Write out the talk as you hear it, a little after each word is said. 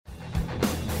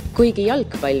Kuigi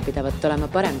jalgpall pidavat olema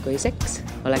parem kui seks,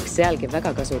 oleks sealgi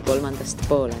väga kasu kolmandast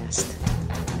poolajast.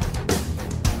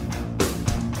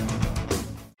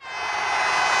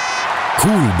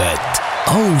 Kuulbet,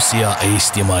 aus ja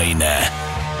eestimaine.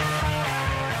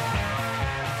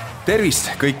 Tervist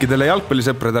kõikidele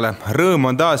jalgpallisõpradele. Rõõm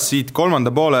on taas siit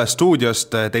kolmanda poole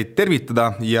stuudiost teid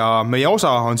tervitada ja meie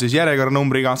osa on siis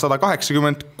järjekorranumbriga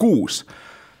 186.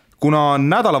 Kuna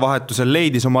nädalavahetusel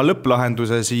leidis oma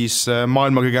lõpplahenduse siis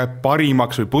maailma kõige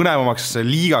parimaks või põnevamaks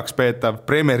liigaks peetav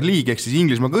Premier League ehk siis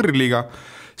Inglismaa kõrgliiga,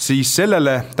 siis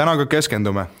sellele täna ka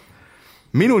keskendume.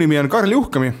 Minu nimi on Karl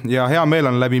Juhkami ja hea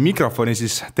meel on läbi mikrofoni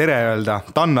siis tere öelda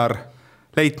Tannar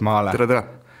Leitmaale. Tere.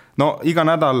 No iga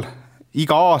nädal,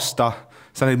 iga aasta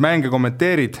sa neid mänge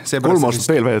kommenteerid. 3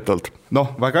 aastat veel veetalt.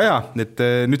 Noh, väga hea, et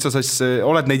nüüd sa siis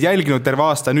oled neid jälginud terve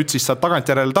aasta ja nüüd siis saad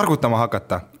tagantjärele targutama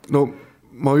hakata. No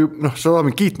sa tahad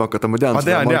mind kiitma hakata, ma tean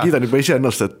seda, ma kiidan juba ise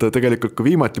ennast, et tegelikult kui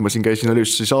viimati ma siin käisin, oli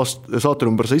just siis saate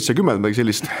number 70 või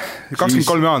sellist.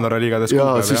 23 jaanuar oli igades ja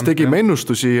kuupäev, siis tegime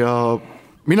ennustusi ja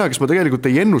mina, kes ma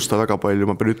tegelikult ei ennusta väga palju,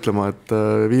 ma pean ütlema, et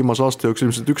viimase aasta jooksul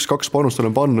ilmselt 1-2 panust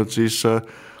olen pannud, siis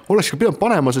oleks ka pidanud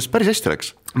panema, sest päris hästi läks.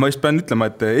 Ma just pean ütlema,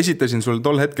 et esitasin sul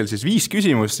tol hetkel siis 5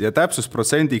 küsimust ja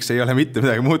täpsusprotsendiks ei ole mitte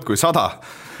midagi muud kui 100.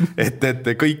 Et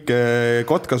kõik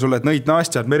Kotka suled, Nõid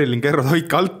Naastjad, Merilin Kerrod,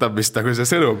 hoidke altab vist nagu see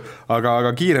sõnum.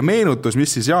 Aga kiire meenutus,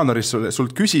 mis siis jaanuaris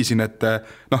sult küsisin, et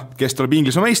kes tuleb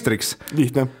Inglismaa meistriks?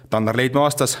 Lihtne. Tannar Leitmaa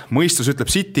vastas, mõistus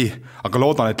ütleb City, aga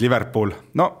loodan, et Liverpool.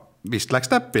 No, vist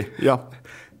läks täppi. Ja.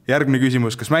 Järgmine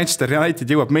küsimus, kas Manchester United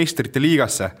jõuab meistrite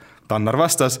liigasse? Tannar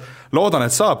vastas, loodan,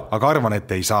 et saab, aga arvan, et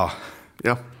ei saa.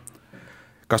 Ja.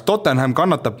 Kas Tottenham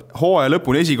kannatab hooaja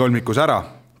lõpuni esikolmikus ära?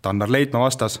 Tannar Leitmaa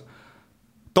vastas,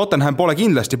 Tottenham pole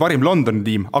kindlasti parim Londoni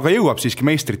tiim, aga jõuab siiski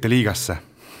meistrite liigasse.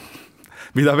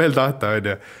 Mida veel tahta, on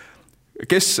ju?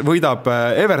 Kes võidab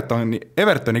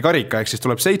Evertoni karika, ehk siis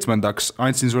tuleb 7.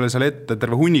 Andsin sulle seal ette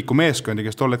terve hunniku meeskondi,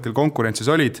 kes tol hetkel konkurentsis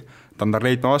olid. Tannar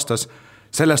Leitmaa vastas,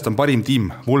 sellest on parim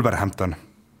tiim Wolverhampton.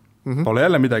 Pole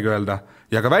jälle midagi öelda.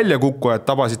 Ja ka väljakukkujad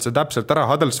tabasid see täpselt ära,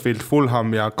 Huddersfield,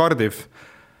 Fulham ja Cardiff.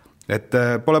 Et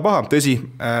pole paha, tõsi,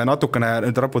 natukene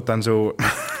nüüd raputan su...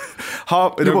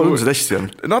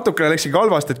 Natukene läkski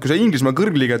halvast, et kui sa Inglismaa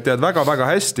kõrgliigat tead väga-väga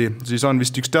hästi, siis on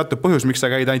vist üks teatud põhjus, miks sa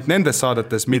käid ainult nendes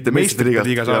saadetes, mitte meistrite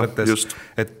liiga saadetes.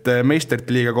 Et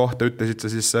meistrite liiga kohta ütlesid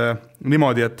sa siis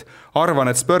niimoodi, et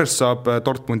arvan, et Spurs saab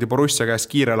Dortmundi Borussia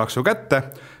käest kiire laksu kätte,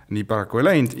 nii paraku ei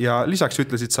läinud, ja lisaks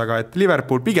ütlesid sa ka, et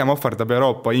Liverpool pigem ohverdab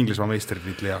Euroopa Inglismaa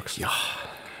meistritiitli jaoks. Jah,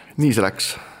 nii see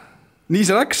läks. Nii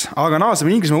see läks, aga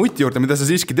naaseme Inglismaa uti juurde, mida sa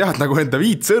siiski tead nagu enda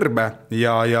 5 sõrme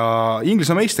ja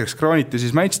Inglismaa meistriks krooniti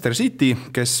siis Manchester City,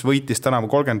 kes võitis tänavu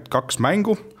 32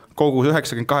 mängu, kogu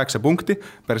 98 punkti,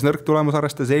 päris nõrk tulemus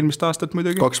arvestades eelmist aastat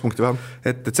muidugi. 2 punkti vähem.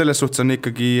 Et selles suhtes on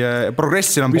ikkagi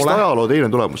progressi enam pole. Vist ajaloo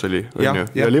teine tulemus oli,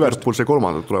 ja Liverpool see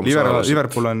 3. tulemus.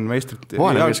 Liverpool on meistrit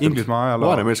Inglismaa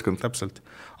ajaloo. Vaane meeskond. Täpselt.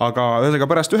 Aga ühesõnaga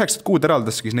pärast 9 kuud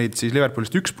eraldaski neid siis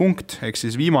Liverpoolist 1 punkt, ehk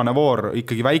siis viimane voor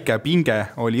ikkagi väike pinge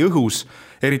oli õhus,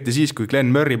 eriti siis, kui Glenn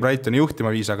Murray Brightoni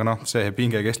juhtima viis, aga see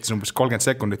pinge kestis umbes 30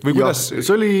 sekundit. Või kuidas...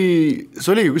 See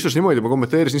oli kusjuures niimoodi, ma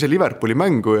kommenteerisin ise Liverpooli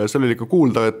mängu ja seal oli ikka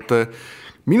kuulda, et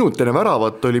minutine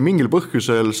väravat oli mingil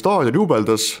põhjusel staadion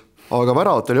jubeldas, aga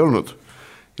väravat ei olnud.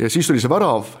 Ja siis oli see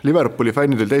värav Liverpooli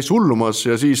fännidel täis hullumas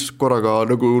ja siis korraga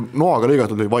nagu noaga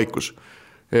lõigatud oli vaikus.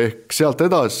 Ehk sealt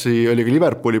edasi oli ka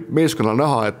Liverpooli meeskonnal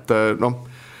näha, et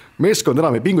meeskond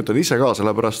enam ei pingutanud ise ka,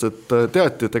 sellepärast et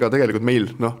teati, et ega tegelikult meil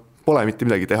pole mitte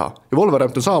midagi teha. Ja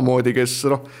Wolverhampton samamoodi, kes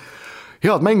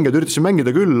head mängijad üritasid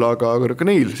mängida küll, aga ka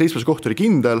neil 7. koht oli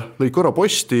kindel, lõid korra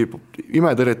posti,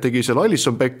 imetõrjet tegi seal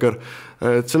Alisson Becker,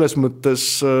 et selles mõttes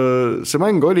see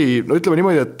mäng oli, ütleme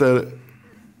niimoodi,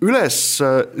 et üles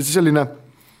selline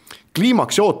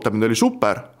kliimaks ootamine oli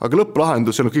super, aga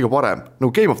lõpplahendus ei olnud kõige parem.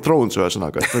 Nagu Game of Thrones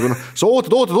ühesõnaga. Nagu sa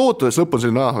ootad, ja siis lõpp on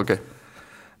selline, okei.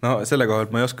 No selle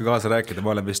kohalt ma ei oska kaasa rääkida,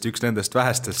 ma olen vist üks nendest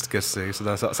vähestest, kes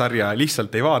seda sarja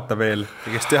lihtsalt ei vaata veel,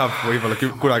 kes teab, võib-olla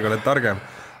kunagi oled targem.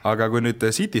 Aga kui nüüd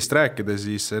Cityst rääkida,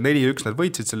 siis 4-1 nad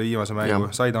võitsid selle viimase mängu,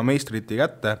 said oma meistriti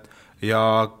kätte ja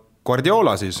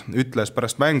Guardiola siis ütles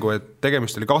pärast mängu, et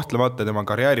tegemist oli kahtlemata tema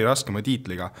karjääri raskema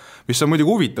tiitliga, mis on muidugi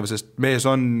huvitav, sest mees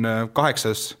on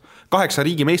 8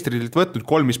 riigi meistritiitlit võtnud,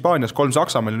 3 Hispaanias, 3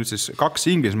 Saksamaal ja nüüd siis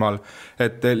 2 Inglismaal,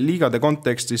 et liigade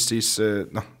kontekstis siis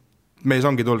mees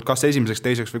ongi tulnud kas 1.,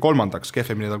 2. või 3.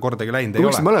 kehvemini tal kordagi läinud ei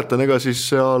ole. Ma mäletan, ega siis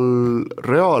seal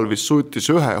Real vist suutis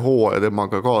 1 hooaja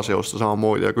temaga kaasa joosta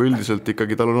samamoodi, aga üldiselt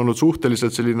ikkagi tal on olnud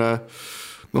suhteliselt selline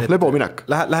lebominek.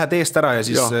 Lähed eest ära ja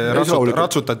siis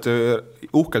ratsutad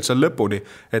uhkelt seal lõpuni,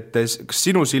 et kas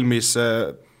sinu silmis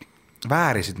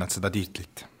väärisid nad seda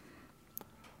tiitlit?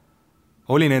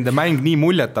 oli nende mäng nii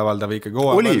muljetavaldav ikkagi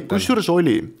oli, kusjuures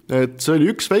oli, et see oli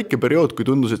üks väike periood, kui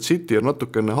tundus, et City on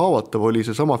natukene haavatav, oli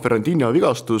see sama Ferrandinho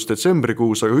vigastus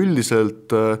detsembrikuus, aga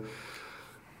üldiselt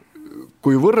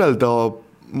kui võrrelda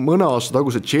mõne aasta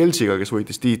taguse Chelsea'ga, kes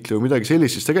võitis tiitli või midagi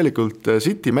sellist, siis tegelikult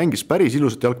City mängis päris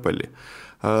ilusat jalgpalli.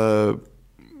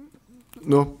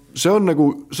 Noh, see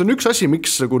on üks asi,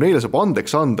 miks nagu neile saab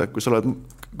andeks anda, kui sa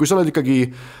oled ikkagi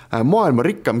maailma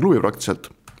rikkam klubi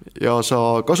praktiliselt ja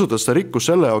sa kasutad seda rikkus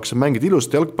selle jaoks, sa mängid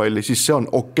ilusat jalgpalli, siis see on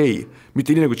okei.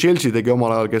 Mitte nii nagu Chelsea tegi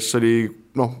omal ajal, kes oli,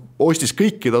 ostis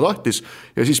kõiki ta tahtis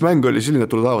ja siis mäng oli selline,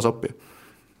 et tule taevas appi.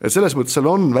 Et selles mõttes seal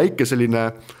on väike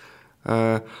selline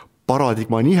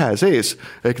paradigma nihe sees,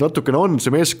 ehk natukene on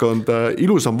see meeskond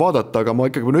ilusam vaadata, aga ma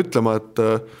ikkagi pean ütlema, et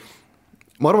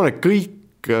ma arvan, et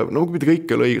kõik, mitte kõik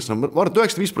ei ole õiges, ma arvan, et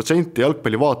 95%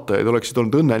 jalgpalli vaatajaid oleksid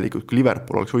olnud õnnelikud, kui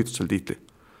Liverpool oleks võitud selle tiitli.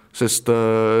 Sest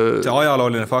see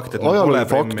ajalooline fakt, et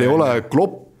ei ole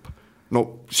Klopp,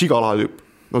 sigalahe tüüp,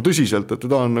 tõsiselt, et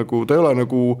ta ei ole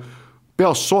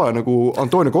peast soe nagu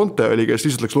Antonio Conte oli, kes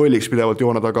lihtsalt läks lolliks pidevalt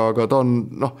joone taga, aga ta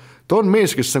on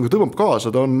mees, kes tõmbab kaasa,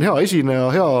 ta on hea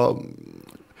esineja,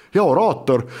 hea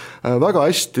oraator, väga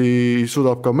hästi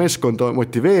suudab ka meeskonda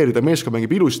motiveerida, meeskond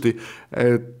mängib ilusti,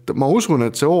 et ma usun,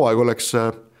 et see hooaeg oleks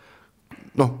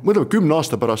mõtleme 10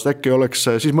 aasta pärast, äkki oleks,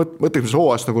 siis mõtleks see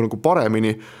hooajast nagu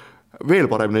paremini, veel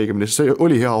paremini õigemini, sest see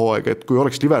oli hea hooaeg, et kui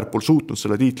oleks Liverpool suutnud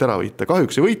selle tiitli ära võita,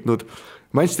 kahjuks ei võitnud,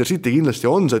 Manchester City kindlasti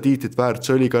on see tiitlit väärt,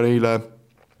 see oli ka neile,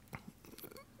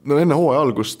 enne hooaja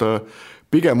algust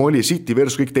pigem oli City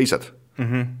versus kõik teised.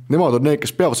 Nemad on need,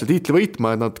 kes peavad selle tiitli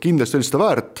võitma, et nad kindlasti oli seda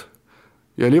väärt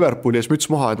ja Liverpooli ees müts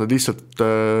maha, et nad lihtsalt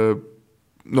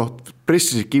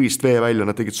pressisid kivist vee välja,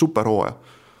 nad tegid super hooaja.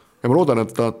 Ja ma loodan,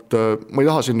 et ma ei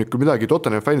taha siin midagi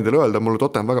Tottenham fännidele öelda, mulle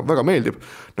Tottenham väga, väga meeldib.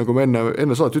 Nagu me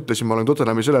enne saadet ütlesin, ma olen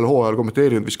Tottenhami sellel hooajal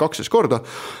kommenteerinud vist 12 korda,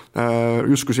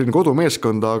 just kui selline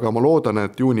kodumeeskonda, aga ma loodan,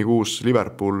 et juunikuus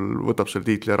Liverpool võtab selle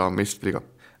tiitli ära meistriliiga.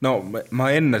 No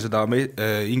ma enne seda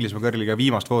Inglismaa kõrgliga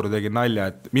viimast vooru tegin nalja,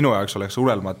 et minu jaoks oleks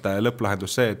urelmata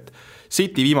lõpplahendus see, et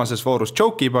City viimases voorus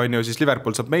chokib, on ju, siis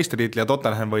Liverpool saab meistritiitli ja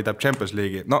Tottenham võidab Champions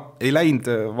League'i. Ei läinud,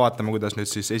 vaatame, kuidas nüüd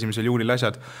siis 1. juunil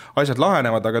asjad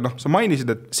lahenevad, aga sa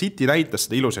mainisid, et City näitas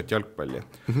seda ilusat jalgpalli.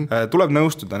 Tuleb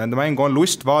nõustuda, nende mängu on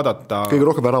lust vaadata. Kõige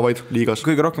rohkem väravaid liigas.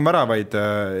 Kõige rohkem väravaid,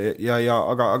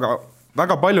 aga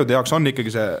väga paljude jaoks on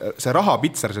ikkagi see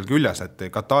rahapitser seal küljes, et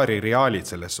Katari Realid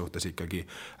selles suhtes ikkagi.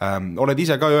 Oled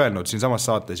ise ka öelnud siin samas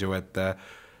saates ju, et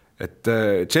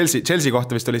Chelsea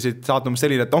kohta vist oli siit saatumus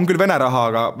selline, et on küll vene raha,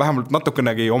 aga vähemalt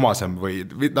natukenegi omasem või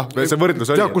see võrdlus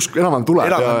oli. Tead, kus enam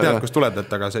tuleb. Tead, kus tuled,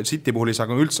 et aga see City puhul ei saa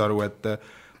üldse aru, et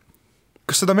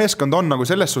kas seda meeskonda on nagu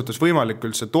selles suhtes võimalik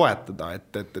üldse toetada,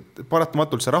 et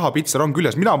paratamatult see rahapitser on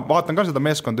küljes. Mina vaatan ka seda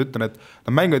meeskonda, ütlen, et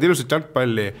nad mängivad ilusat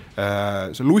jalgpalli,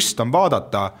 see lust on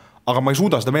vaadata, aga ma ei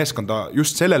suuda seda meeskonda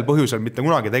just sellel põhjusel mitte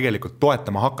kunagi tegelikult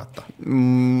toetama hakata.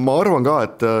 Ma arvan ka,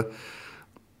 et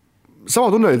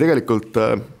sama tunne oli tegelikult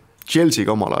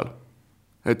Chelsea'ga omal ajal.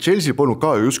 Et Chelsea polnud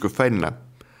ka ju justkui fänne.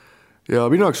 Ja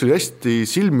minu jaoks oli hästi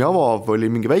silmi avav,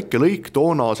 oli mingi väike lõik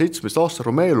toona 17 aasta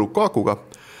Romelu Lukakuga,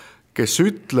 kes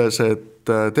ütles, et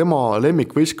tema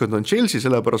lemmikvõistkond on Chelsea,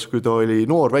 sellepärast kui ta oli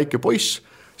noor väike poiss,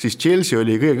 siis Chelsea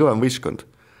oli kõige kõvem võistkond.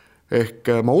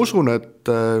 Ehk ma usun, et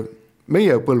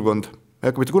meie põlvkond ei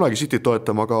hakka mitte kunagi Cityt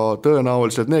toetama, aga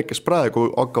tõenäoliselt need, kes praegu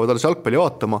hakkavad alles jalgpalli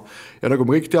vaatama ja nagu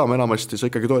me kõik teame enamasti, sa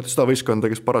ikkagi toetad seda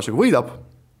võistkonda, kes parasjagu võidab,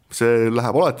 see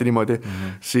läheb alati niimoodi,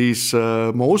 siis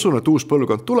ma usun, et uus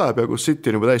põlvkond tuleb ja kus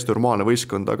City on juba täiesti normaalne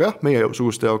võistkond, aga jah, meie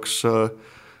suguste jaoks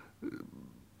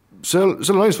seal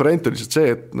on ainus variant on lihtsalt see,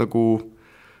 et nagu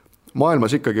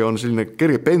maailmas ikkagi on selline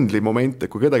kerge pendli moment,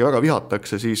 et kui kedagi väga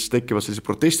vihatakse, siis tekivad sellise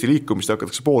protestiliikumist ja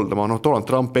hakatakse pooldama, Donald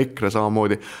Trump, EKRE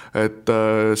samamoodi, et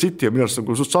City on minu arust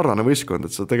nagu suht sarnane võistkond,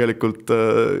 et seda tegelikult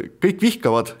kõik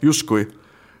vihkavad justkui,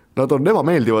 nad on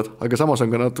ebameeldivad, aga samas on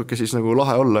ka natuke siis nagu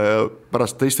lahe olla ja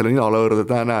pärast teistele nina lõõrud,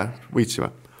 et näe, võitsime.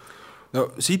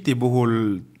 No City puhul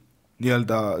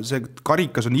nii-öelda see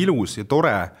karikas on ilus ja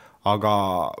tore, aga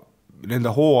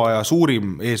nende hooaja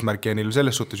suurim eesmärk ja neil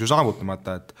selles suhtes ju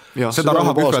saavutamata, et ja, seda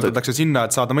raha pühveldatakse sinna,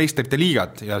 et saada meistrite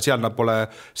liigat ja seal nad pole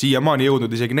siiamaani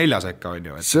jõudnud isegi 4 sekka, on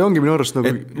ju. See ongi minu arust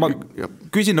nagu... Ma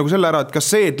küsin nagu selle ära, et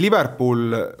kas see, et Liverpool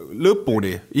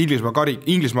lõpuni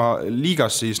Inglismaa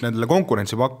liigas siis nendele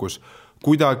konkurentsi pakkus,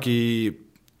 kuidagi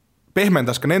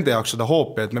pehmendas ka nende jaoks seda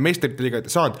hoopi, et me meistrite liigat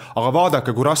ei saanud, aga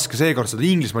vaadake, kui raske seekord seda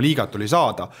Inglismaa liigat oli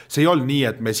saada. See ei olnud nii,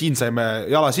 et me siin saime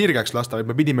jala sirgeks lasta, vaid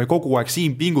me pidime kogu aeg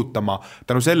siin pingutama,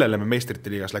 tänu sellele me meistrite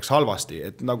liigas läks halvasti,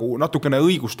 et nagu natukene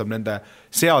õigustab nende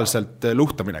sealselt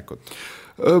luhtaminekut.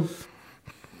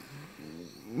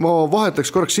 Ma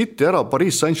vahetaks korraks City ära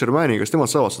Paris Saint-Germaini, kas temad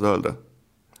saavad seda öelda?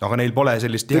 aga neil pole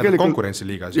sellist tihedat konkurentsi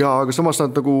liigas. Jaa, aga samas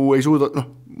nad nagu ei suuda,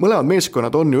 mõlemad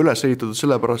meeskonnad on ju üles ehitatud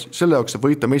selle jaoks, et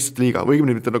võita meistrite liiga, või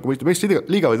mitte nagu võita meistrite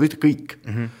liiga, vaid võita kõik.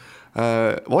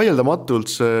 Vaieldamatult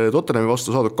see Tottenhami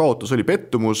vastu saadud kaotus oli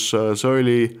pettumus, see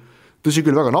oli tõsi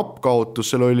küll väga napp kaotus,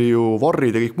 seal oli ju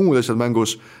varrid ja kõik muud asjad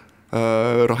mängus,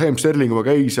 Raheem Sterling juba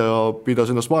käis ja pidas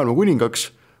ennast maailma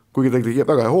kuningaks, kuigi ta tegi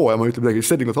väga hea hooaja, ma ütleb midagi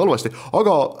Sterlingut halvasti,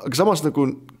 aga samas nagu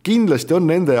kindlasti on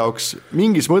nende jaoks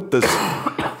mingis mõttes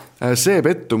see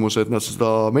pettumus, et nad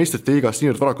seda meistrite liigast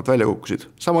nii varakult välja kukkusid.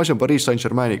 Sama asi on Paris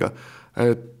Saint-Germainiga,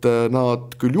 et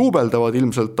nad küll juubeldavad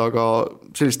ilmselt, aga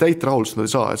sellist täit rahulust nad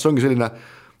ei saa, et see ongi selline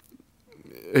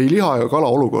ei liha ja kala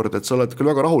olukord, et sa oled küll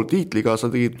väga rahul tiitliga, sa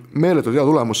tegid meeletud hea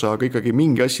tulemuse, aga ikkagi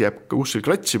mingi asi jääb kuskil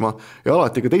kratsima ja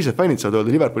alati ka teised fännid saavad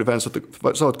öelda, Liverpooli fännid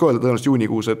saavad ka öelda tõenäoliselt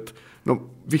juunikuus, et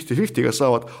 50-50 kas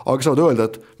saavad, aga saavad öelda,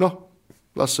 et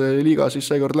las see liiga siis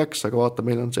seekord läks, aga vaata,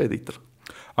 meil on see tiitel.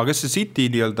 Aga kas see City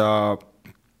nii-öelda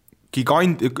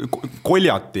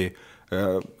koljati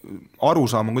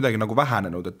arusaam on kuidagi nagu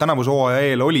vähenenud, et tänavuse hooaja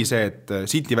eel oli see, et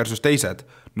City versus teised,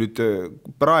 nüüd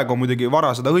praegu on muidugi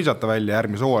vara seda hõisata välja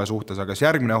järgmise hooaja suhtes, aga kas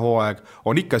järgmine hooaeg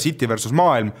on ikka City versus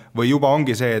maailm või juba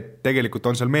ongi see, et tegelikult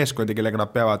on seal meeskondi, kellega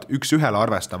nad peavad üks-ühele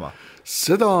arvestama?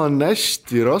 Seda on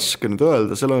hästi raske nüüd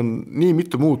öelda, seal on nii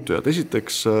mitu muutujat,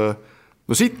 esiteks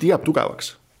City jääb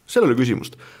tugevaks, seal oli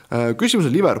küsimust. Küsimus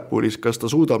on Liverpoolis, kas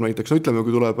ta suudab näiteks, ütleme,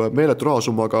 kui tuleb meeletu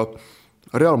rahasummaga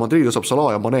Real Madrid ostab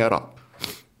Salah ja Mane ära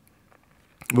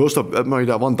või ostab, ma ei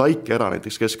tea, Van Dijk ära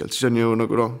näiteks keskelt, siis on ju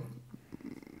nagu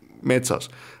metsas.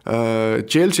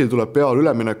 Chelsea tuleb peale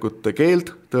üleminekute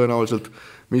keeld tõenäoliselt,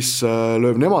 mis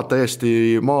lööb nemad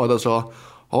täiesti maatasa.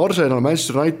 Arsenal,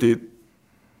 Manchester United,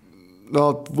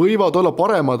 nad võivad olla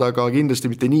paremad, aga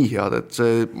kindlasti mitte nii head, et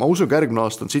see, ma usun, järgmine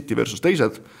aasta on City versus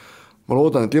teised. Ma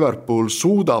loodan, et Liverpool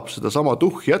suudab seda sama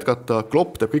tuhhi jätkata,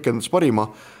 Klopp teeb kõik endast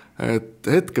parima, et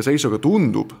hetkeseisuga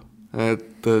tundub,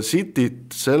 et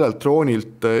Cityt sellelt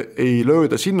troonilt ei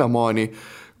lööda sinnamaani,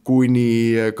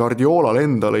 kuni Guardiolal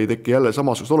endal ei teki jälle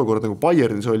samasugust olukorda nagu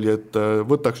Bayernis oli, et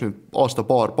võtaks nüüd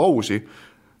aasta-paar pausi,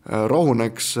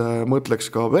 rahuneks, mõtleks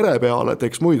ka vere peale,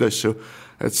 teeks muid asju,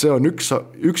 et see on üks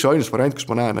ainus variant, kus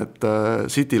ma näen, et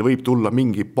Cityl võib tulla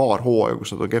mingi paar hooaega,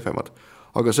 kus nad on kehvemad.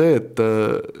 Aga see, et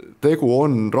tegu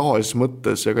on rahalises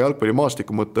mõttes ja ka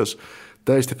jalgpallimaastiku mõttes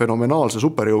täiesti fenomenaalse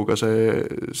superjõuga,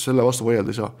 selle vastu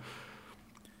võidelda ei saa.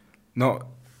 No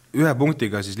ühe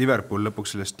punktiga siis Liverpool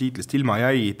lõpuks sellest tiitlist ilma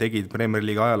jäi, tegid Premier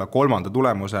League ajala 3.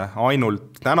 tulemuse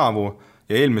ainult tänavu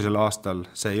ja eelmisel aastal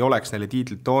see ei oleks neile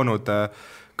tiitlit toonud.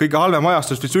 Kõige halvem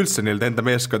ajastus vist üldse neil enda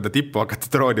meeskonda tippu hakata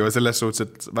troonima selles suhtes,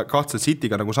 et kahtselt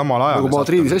Cityga nagu samal ajal. Kui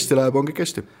Madridis hästi läheb, on kõik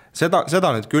hästi.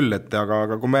 Seda nüüd küll, et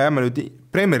aga kui me jääme nüüd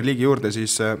Premier League'i juurde,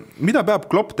 siis mida peab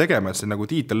Klopp tegema, et see nagu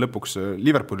tiitel lõpuks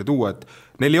Liverpooli tuua, et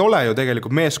neil ei ole ju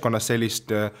tegelikult meeskonnas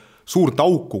sellist suurt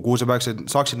auku, kuhu sa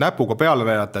saaksid näpuga peale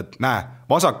näidata, et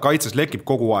vasak kaitses lekib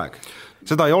kogu aeg.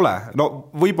 Seda ei ole. No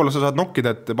võib-olla sa saad nokkida,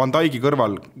 et Van Dijki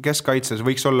kõrval keskkaitses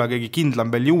võiks olla keegi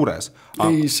kindlam veel juures.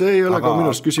 Ei, see ei ole ka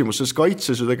minu arust küsimus, sest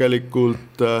kaitses ju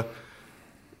tegelikult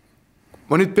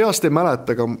ma nüüd peast ei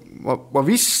mäleta, aga ma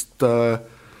vist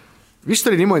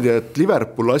oli niimoodi, et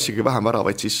Liverpool lassigi vähem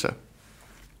väravaid sisse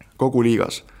kogu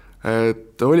liigas.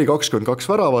 Et oli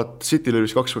 22 väravat, City oli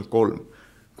 23.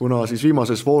 Kuna siis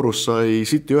viimases voorus sai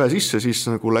City ühe sisse, siis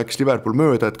nagu läks Liverpool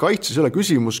mööda, et kaitses ei ole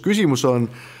küsimus on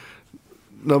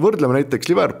võrdleme näiteks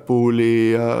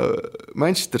Liverpooli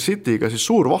Manchester Cityga, siis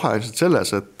suur vahe on selles,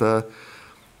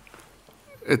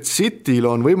 et Cityl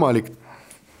on võimalik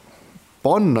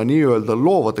panna nii-öelda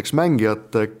loovateks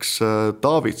mängijateks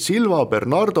David Silva,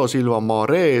 Bernardo Silva,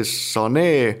 Mahrez,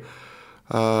 Sané,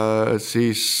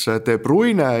 siis De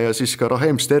Bruyne ja siis ka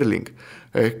Raheem Sterling.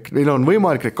 Ehk neil on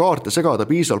võimalik neid kaarte segada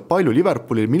piisavalt palju.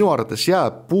 Liverpoolil minu arvates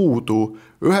jääb puudu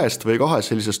ühest või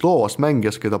kahest sellisest loovast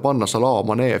mängijast, keda panna Salah,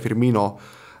 Mane ja Firmino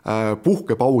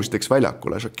puhkepausideks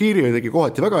väljakule. Shaqiri tegi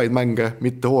kohati väga häid mänge,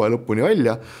 mitte hooaja lõpuni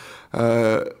välja.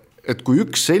 Et kui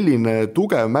üks selline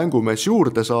tugev mängumees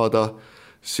juurde saada,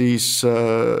 siis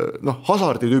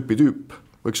Hazardi tüüp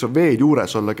võiks veel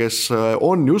juures olla, kes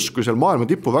on justkui seal maailma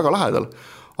tippu väga lähedal,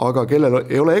 aga kellel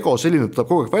ei ole ego selline, et ta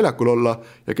kogu aeg väljakul olla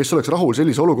ja kes oleks rahul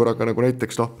sellise olukorraga nagu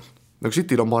näiteks, nagu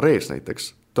Cityl on Mahrez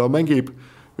näiteks. Ta mängib,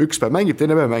 üks päev mängib,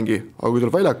 teine päev mängi, aga kui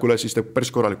tuleb väljakule, siis teeb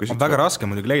päris korraliku. On väga raske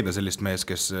muidugi leida sellist mees,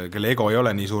 kelle ego ei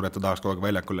ole nii suur, et ta tahaks kogu aeg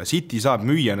väljakule. City saab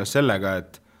müüa ennast sellega,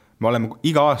 et me oleme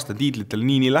iga aasta tiitlitel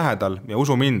nii lähedal ja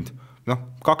usu mind,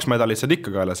 2 medalit saad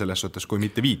ikka kaela selles suhtes, kui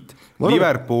mitte 5.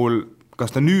 Liverpool,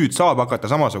 kas ta nüüd saab hakata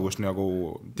samasugust nagu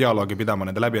dialoogi pidama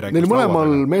nende läbirääkimiste? Neil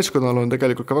mõlemal meeskonnal on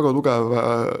tegelikult ka väga tugev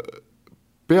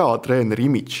peatreeneri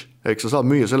imidž, ehk sa saad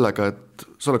müüa sellega, et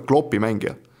sa oled Kloppi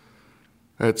mängija.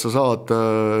 et sa saad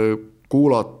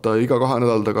kuulata iga 2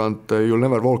 nädala tagant You'll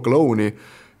Never Walk Alone'i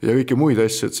ja kõiki muid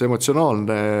asju, et see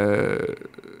emotsionaalne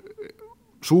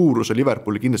suurus on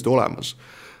Liverpooli kindlasti olemas.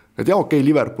 Et ja okei,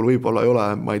 Liverpool võib-olla ei ole,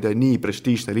 ma ei tea, nii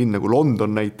prestiižne linn nagu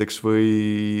London näiteks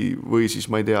või siis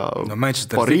ma ei tea,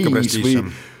 Pariis või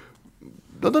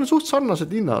nad on suht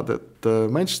sarnased linnad, et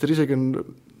Manchester isegi on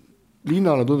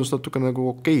linnale tundus natuke nagu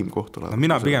okeim kohta. No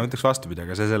mina pigem ütleks vastupidi,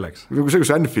 aga see selleks. See,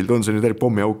 kus Anfield on, see nüüd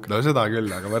pommiauk. No seda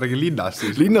küll, aga ma räägin linnast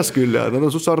siis. Linnas küll, jah, nad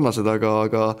on suht sarnased,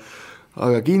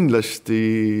 aga kindlasti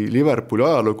Liverpooli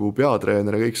ajalugu,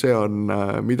 peatreener ja kõik see on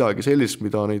midagi sellist,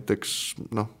 mida näiteks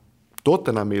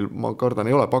Tottenhamil ma kardan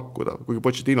ei ole pakkuda, kuigi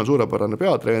Pochettino on suurepärane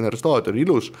peatreener, staadion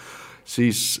ilus,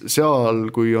 siis seal,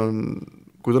 kui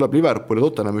tuleb Liverpool ja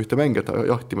Tottenham ühte mängijat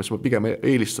jahtima, siis ma pigem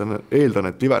eeldan,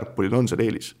 et Liverpoolil on see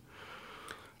eelis.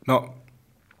 No,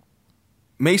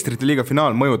 meistrite liiga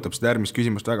finaal mõjutab seda järgmist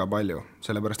küsimust väga palju,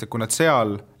 sellepärast, et kui nad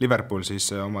seal Liverpool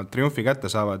siis oma triumfi kätte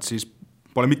saavad, siis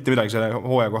pole mitte midagi selle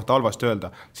hooaja kohta halvasti öelda.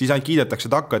 Siis ainult kiidetakse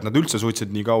takka, et nad üldse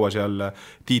suutsid nii kaua seal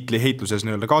tiitli heitluses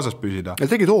nii-öelda kaasas püsida. Ja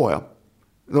tegid hooaja.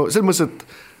 No selles mõttes, et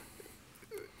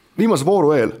viimase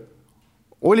vooru eel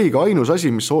oli ka ainus asi,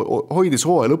 mis hoidis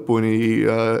hooaja lõpuni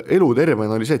elu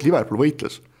tervena, oli see, et Liverpool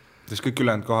võitles. Sest kõik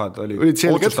ülejäänud kohad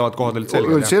otsustavad kohad olid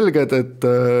selged. Olid selged, et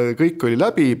kõik oli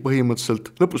läbi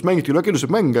põhimõtteliselt, lõpus mängiti üle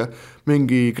ilusad mänge,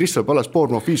 mingi Crystal Palace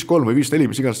Bournemouth 5-3 või 5-4,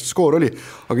 mis iganes skoor oli,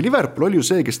 aga Liverpool oli ju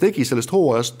see, kes tegi sellest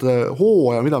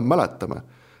hooaja, mida me mäletame.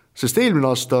 Sest eelmine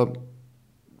aasta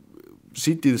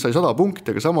City sai 100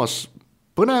 punkti, aga samas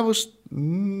põnevust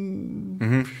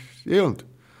ei olnud.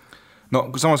 No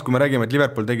samas, kui me räägime, et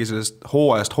Liverpool tegi sellest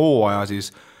hooaja,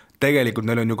 siis tegelikult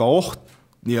neil on ju ka oht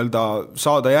nii-öelda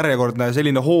saada järjekordne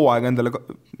selline hooaeg endale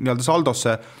nii-öelda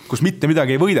saldosse, kus mitte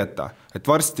midagi ei võideta. Et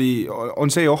varsti on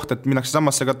see oht, et minnakse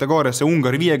samasse kategooriasse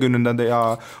Ungari 50. ja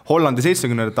Hollandi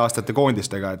 70. aastate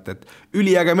koondistega, et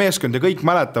üliäge meeskond ja kõik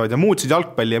mäletavad ja muutsid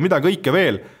jalgpalli ja mida kõike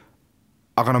veel,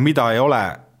 aga no mida ei ole,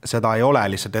 seda ei ole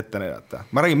lihtsalt ette näidata.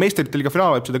 Ma räägin, meistrite liiga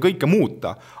finaal võib seda kõike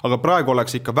muuta, aga praegu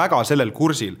oleks ikka väga sellel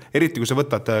kursil, eriti kui sa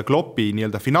võtad Kloppi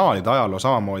nii-öelda finaalide ajaloo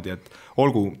samamoodi, et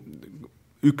olgu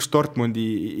üks Dortmundi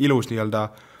ilus nii-öelda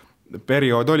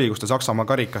periood oli, kus ta Saksamaa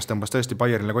karikas tõmbas tõesti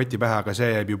Bayernile koti pähe, aga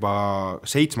see jääb juba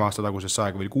 7 aasta tagusesse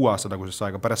aega või 6 aasta tagusesse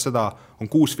aega. Pärast seda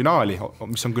on 6 finaali,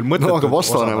 mis on küll mõttetud. No aga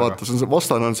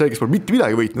vastane on see, kes pole mitte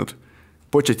midagi võitnud.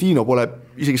 Pochettino pole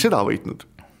isegi seda võitnud.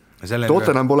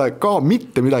 Tottenham pole ka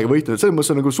mitte midagi võitnud. Selles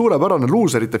mõttes on nagu suurepärane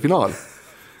luuserite finaal.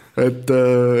 Et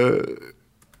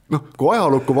kui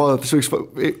ajalukku vaadates võiks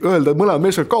öelda, et mõlemad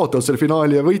meeskond kaotavad selle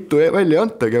finaali ja võitu välja ei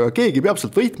antagi, aga keegi peab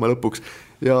sealt võitma lõpuks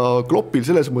ja Kloppil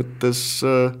selles mõttes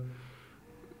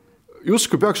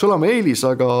justkui peaks olema eelis,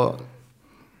 aga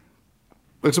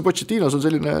see Pochettinos on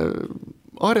selline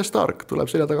Arya Stark, tuleb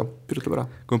selja taga, pürutab ära.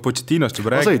 Kui me Pochettinost juba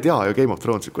räägime... Ma sa ei tea ju Game of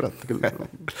Thrones, kurat. Kui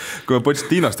me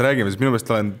Pochettinost räägime, siis minu meelest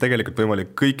olen tegelikult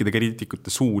võimalik kõikide kriitikute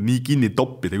suu nii kinni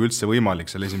toppida kui üldse võimalik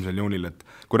selle 1. juunil, et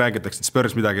kui räägitakse, et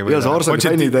Spurs midagi ei võida,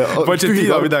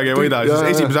 Pochettino midagi ei võida,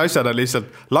 siis esimese asjana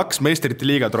lihtsalt laks meistrite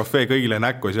liiga trofee kõigile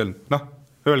näkku ja see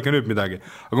öelge nüüd midagi.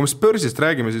 Aga kui me Spursist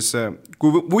räägime, siis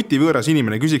kui vuti võõras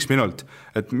inimene küsiks minult,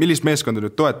 et millist meeskonda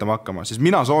nüüd toetama hakkama, siis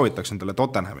mina soovitaks endale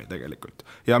Tottenhami tegelikult.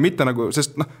 Ja mitte nagu,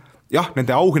 sest jah,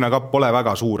 nende auhinnakapp pole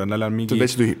väga suur, neil on mingi... See on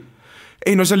täitsa tühi.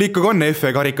 Ei, no seal ikkagi on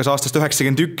FA karikas aastast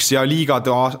 91 ja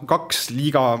 2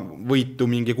 liiga võitu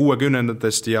mingi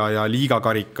 60-ndast ja liiga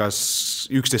karikas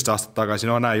 11 aastat tagasi,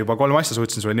 no näe, juba 3 asja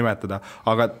suutsin sulle nimetada,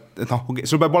 aga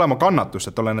sul peab olema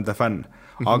kannatus, et ole nende fänn.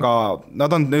 Aga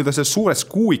nad on nüüd sellest suurest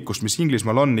kuuikust, mis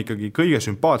Inglismaal on ikkagi kõige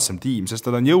sümpaatsem tiim, sest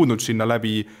nad on jõudnud sinna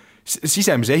läbi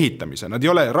sisemise ehitamise, nad ei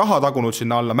ole raha tagunud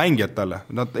sinna alla mängijatele,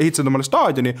 nad ehitasid omale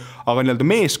staadioni, aga nii-öelda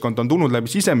meeskond on tulnud läbi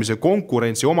sisemise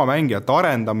konkurentsi oma mängijate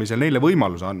arendamisel neile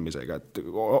võimaluse andmisega, et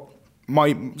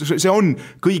see on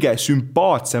kõige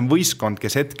sümpaatsem võistkond,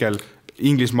 kes hetkel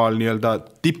Inglismaal nii-öelda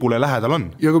tipule lähedal on.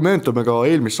 Ja kui meentame ka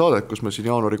eelmist saadet, kus me siin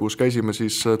jaanuarikuus käisime,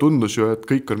 siis tundus ju, et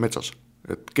kõik on metsas.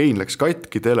 Et Kein läks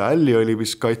katki, Dele Alli oli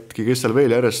vist katki, kes seal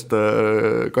veel järjest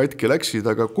katki läksid,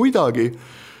 aga kuidagi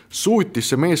suutis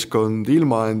see meeskond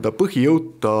ilma enda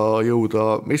põhijõuta jõuda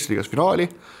meistriliigas finaali,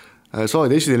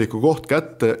 saadi esineliku koht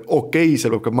kätte, okei,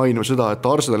 seal peab ka mainima seda, et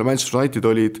Arsenal ja Manchester United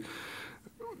olid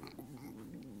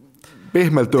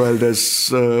pehmelt öeldes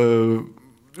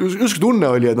justkui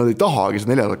tunne oli, et nad ei tahagi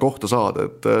seda 4. kohta saada,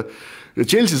 et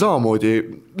Chelsea samamoodi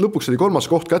lõpuks oli 3.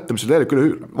 koht kätte, mis oli jälle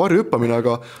küll varjuhüppamine,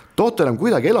 aga Tottenham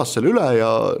kuidagi elas selle üle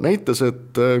ja näitas,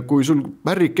 et kui sul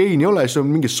Harry Kane ei ole, siis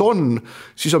on mingi Son,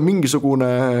 siis on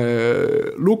mingisugune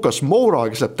Lucas Moura,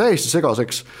 kes läheb täiesti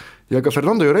segaseks ja ka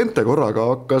Fernando Llorente korraga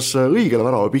hakkas õigele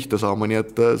värava pihta saama, nii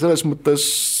et selles mõttes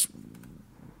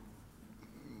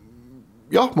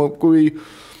jah,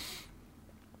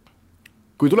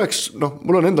 kui tuleks,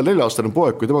 mul on endal 4-aastane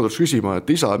poeg, kui tema tuleks küsima, et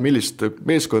isa, millist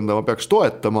meeskonda ma peaks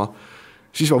toetama,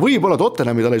 siis ma võib-olla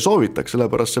Tottenhami talle ei soovitaks,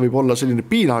 sellepärast see võib olla selline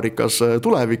piinarikas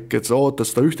tulevik, et sa ootad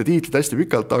seda ühte tiitlit hästi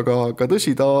pikalt, aga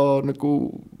tõsi, ta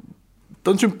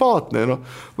on sümpaatne,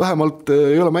 vähemalt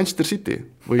ei ole Manchester City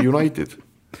või United.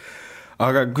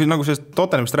 Aga kui nagu sellest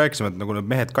Tottenhamist rääkisime, et nagu need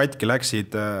mehed katki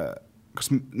läksid,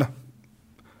 kas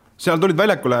seal tulid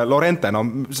väljakule Lorente,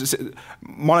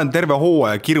 ma olen terve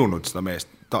hooaja kirunud seda meest,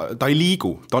 ta ei liigu,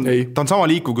 ta on sama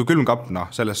liikuv kui külmkapp,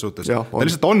 selles suhtes. Ta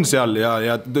lihtsalt on seal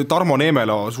ja Tarmo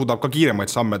Neemelo suudab ka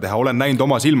kiiremaid samme teha, olen näinud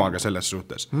oma silmaga selles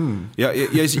suhtes. Ja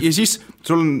siis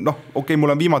sul on, okei,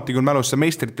 mul on viimati küll mälus see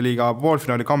Meistrite liiga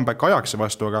poolfinaali comeback Ajaxi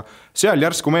vastu, aga seal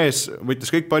järsku mees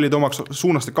võttis kõik pallid omaks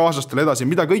suunaste kaaslastele edasi,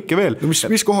 mida kõike veel.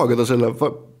 Mis kohaga ta selle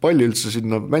palli üldse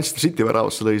sinna Manchester City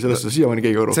väravasse lõi, sellest ei siiamaani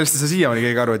keegi aru. Sellest ei siiamaani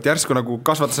keegi aru, et järsku nagu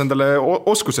kasvatas endale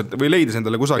oskused või leidis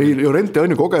endale kusagil. Ei, Lorente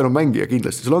on ju kogenud mängija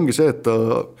kindlasti. Seal ongi see, et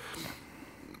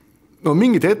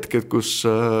mingid hetked, kus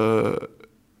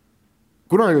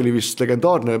kunagi oli vist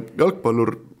legendaarne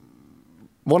jalgpallur,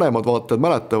 vanemad vaatajad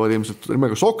mäletavad ilmselt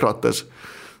nimega Sokrates,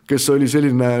 kes oli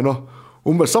selline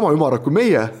umbes sama ümarak kui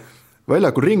meie,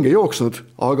 väljakul ringi jooksnud,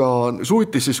 aga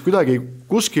suutis siis kuidagi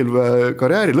kuskil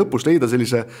karjääri lõpus leida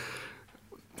sellise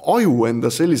aju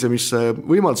endas sellise, mis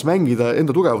võimaldas mängida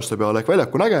enda tugevuste peale, ehk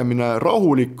väljaku nägemine,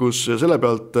 rahulikkus ja selle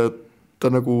pealt ta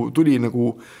nagu tuli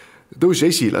tõusi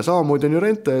esile, samamoodi on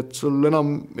Llorente, et sul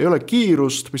enam ei ole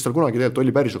kiirust, mis tal kunagi tegelikult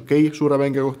oli päris okei suure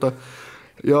mängija kohta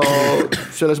ja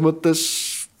selles mõttes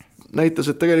näitas,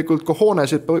 et tegelikult ka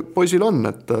hoonesid poisil on,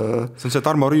 et see on see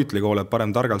Tarmo Rüütli kool, et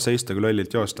parem targalt seista kui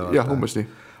lollilt joosta. Jah, umbes nii.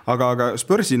 Aga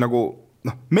Spursi nagu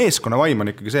meeskonna vaim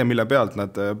on ikkagi see, mille pealt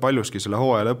nad paljuski selle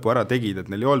hooaja lõppu ära tegid, et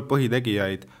neil ei olnud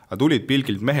põhitegijaid, aga tulid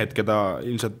pilgilt mehed, keda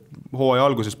ilmselt hooaja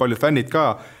alguses paljud fännid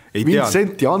ka ei teadnud.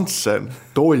 Vincent Janssen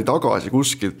toodi tagasi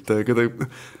kuskilt, keda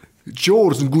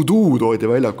George Goudou toodi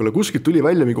väljakule, kuskilt tuli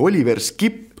välja mingi Oliver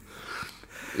Skip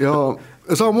ja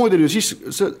samamoodi oli ju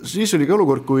siis oli ka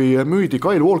olukord, kui müüdi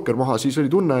Kyle Walker maha, siis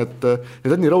oli tunne, et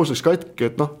Danny Rose läks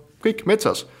katki, et kõik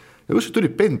metsas ja kuskilt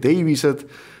tuli Ben Davised,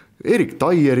 Erik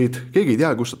Taierid, keegi ei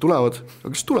tea, kust nad tulevad, aga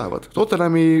kes tulevad.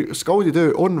 Tottenhami skauditöö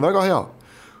on väga hea.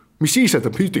 Mis siis, et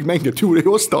ühtegi mängijat juurde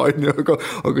ei osta,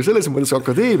 aga selles mõttes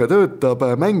akadeemia töötab,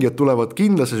 mängijad tulevad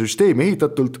kindlasse süsteemi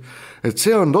ehitatult, et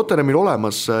see on Tottenhamil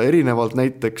olemas erinevalt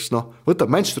näiteks, võtab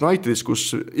Manchester Unitedis,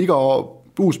 kus iga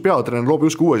uus peatreener loob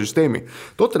justkui uue süsteemi.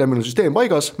 Tottenhamil on süsteem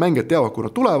paigas, mängijad teavad, kui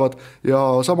nad tulevad ja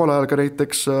samal ajal ka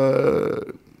näiteks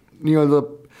nii-öelda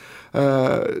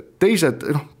teised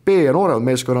B ja nooremad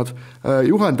meeskonnad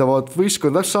juhendavad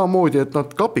võistkond täpselt samamoodi, et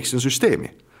nad klapiks seda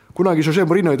süsteemi. Kunagi Jose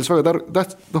Mourinho ütles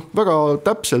väga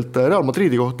täpselt Real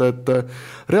Madridi kohta, et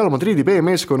Real Madridi B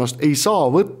meeskonnast ei saa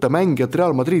võtta mängijat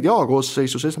Real Madridi A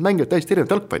koosseisu, sest mängijad täiesti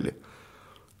erinevat jalgpalli.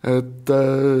 Et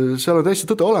seal on täiesti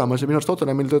tõde olemas ja minu arust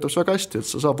Tottenhamil töötab väga hästi, et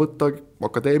sa saab võtta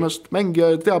akadeemiast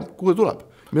mängija ja teab, kuhu tuleb,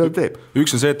 mida ta teeb.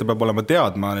 Üks on see, et ta peab olema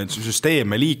teadma neid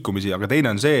süsteeme, liikumisi, aga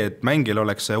teine on see, et mängijal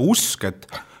oleks see usk, et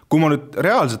kui ma nüüd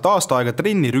reaalselt aasta aega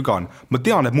trenni rügan, ma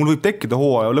tean, et mul võib tekkida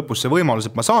hooaja lõpus see võimalus,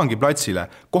 et ma saangi platsile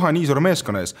kohe nii suure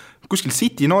meeskonna ees. Kuskil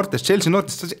City noortest, Chelsea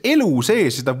noortest, elu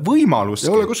sees seda võimalust.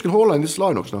 Ja ole kuskil Hollandis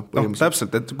laenuks.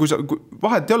 Täpselt, et kui sa,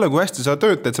 vahet ei ole, kui hästi sa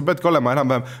töötad, sa peadki olema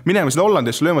enam-vähem minema sinna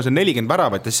Hollandisse, lööma seal 40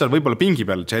 väravat ja siis seal võib-olla pingi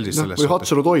peal Chelsea's selles või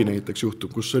Hudson-Odoi näiteks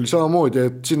juhtub, kus oli samamoodi,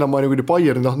 et sinnamaani kui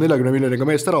Bayern 40 miljoniga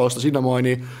meest ära osta,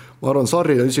 sinnamaani ma arvan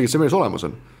Sarri ja isegi see mees olemas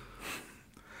on.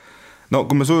 No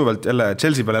kui me sujuvalt jälle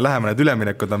Chelsea peale läheme, need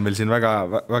üleminekud on meil siin väga,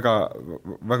 väga,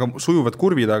 väga sujuvad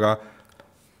kurvid, aga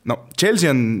Chelsea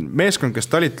on meeskond, kes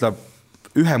talitleb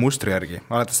ühe mustri järgi.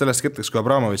 Alates sellest hetkest, kui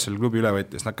Abramovich selle klubi üle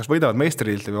võttis, nad kas võidavad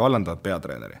meistritiitli või vallandavad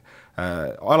peatreeneri.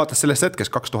 Alates sellest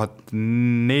hetkest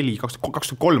 2004,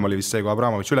 2003 oli vist see, kui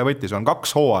Abramovich üle võttis, on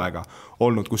 2 hooaega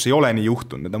olnud, kus ei ole nii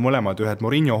juhtunud. Need on mõlemad ühed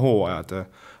Mourinho hooajad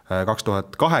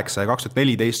 2008 ja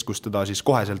 2014, kus teda siis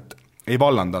koheselt ei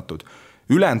vallandatud.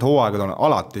 Ülejäänud hooaegad on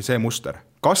alati see muster.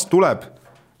 Kas tuleb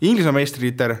Inglise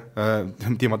meistritiiter,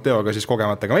 Timoteoga siis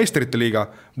kogematega meistrite liiga,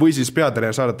 või siis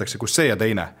peatreener saadetakse, kus see ja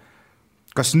teine.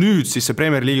 Kas nüüd siis see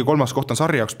Premier League 3. koht on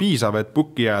sarri jaoks piisav, et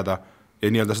pukki jääda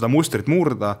ja nii-öelda seda mustrit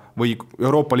murda, või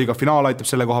Euroopa Liiga finaal aitab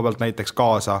selle koha pealt näiteks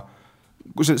kaasa?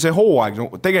 Kui see hooaeg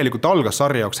tegelikult algas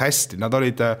sarri jaoks hästi, nad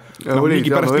olid mingi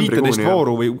pärast 15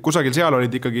 vooru või kusagil seal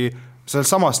olid ikkagi seal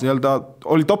samas nii-öelda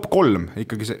oli top 3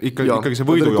 ikkagi see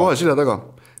võidu kohe sile taga,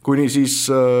 kuni siis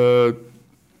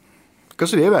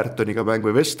kas oli Evertoniga mäng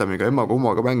või West Hamiga,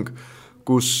 emma-kummaga mäng,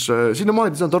 kus sinna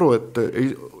maali saanud aru, et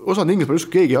ei osanud Inglismaal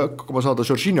justkui keegi hakkama saada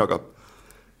Jorginhoga.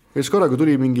 Ja siis korraga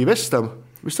tuli mingi West Ham,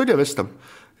 vist oli West Ham,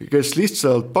 kes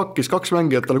lihtsalt pakkis 2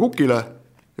 mängijat talle kukile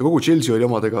ja kogu Chelsea oli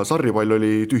omadega, sarripall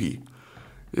oli tühi.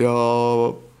 Ja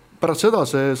pärast seda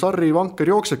see Sarri vanker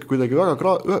jooksebki kuidagi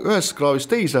väga ühest kraavist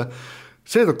teise,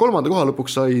 see, et 3. koha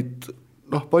lõpuks said,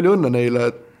 palju õnne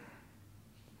neile,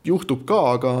 juhtub ka,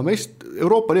 aga meist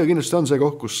Euroopa Liiga kindlasti on see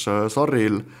koht, kus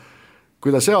Sarril,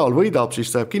 kui ta seal võidab, siis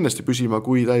ta jääb kindlasti püsima,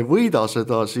 kui ta ei võida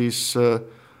seda, siis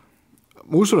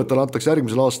ma usun, et talle antakse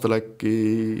järgmisel aastal äkki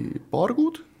paar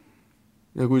kuud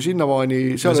ja kui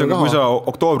sinnamaani kui sa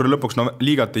oktoobri lõpuks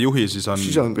liigat ei juhi, siis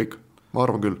on kõik, ma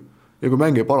arvan küll. Ja kui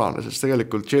mäng ei parane, sest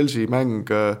tegelikult Chelsea mäng,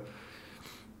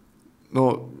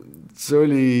 see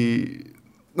oli,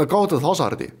 nad kaotavad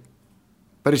Hazardi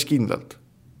päris kindlalt,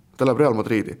 ta läheb Real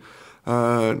Madridi.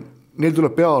 Neil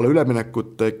tuleb peale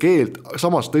üleminekute keeld,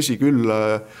 samas tõsi küll,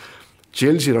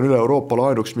 Chelsea on üle Euroopa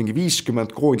laenuks mingi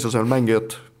 50 koondisasemel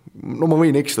mängijat, ma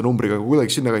võin eksida numbriga, aga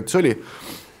kuidagi sinna kantis oli.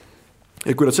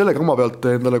 Ja kui nad selle kama pealt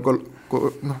endale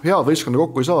head võistkonda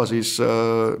kokku ei saa, siis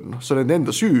see on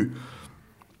enda süü.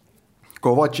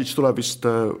 Kovacic tuleb vist,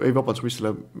 mis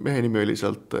selle mehe nimi oli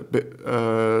sealt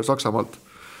Saksamaalt.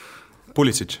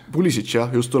 Pulisic,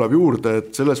 jah, just tuleb juurde, et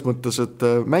selles mõttes, et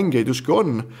mängijaid justkui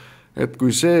on, et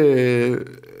kui see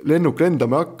lennuk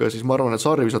lendama ei hakka, siis ma arvan, et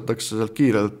Sarri visatakse sealt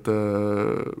kiirelt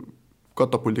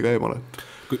katapuldiga eemale.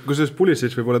 Kui selles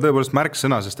Pulisic võib olla tõepoolest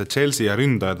märksõna, sest et Chelsea ja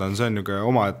ründajad on see on juba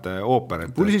omaette ooper.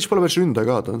 Pulisic pole päris ründaja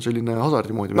ka, ta on selline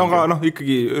Hazardi moodi. No aga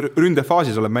ikkagi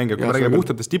ründefaasis oleb mängija, kui me räägime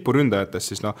puhtatest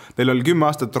tipuründajatest, siis teil oli 10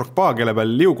 aastat Drogba, kelle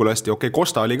peal liugulasti,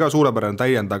 Costa oli ka suurepärane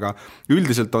täiend, aga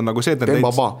üldiselt on nagu see,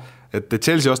 et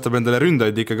Chelsea ostab endale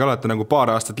ründajaid ikkagi alati nagu paar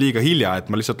aastat liiga hilja,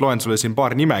 et ma lihtsalt loen sulle siin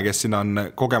paar nime, kes siin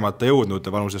on kogemata jõudnud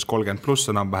vanuses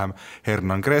 30+ enam-vähem,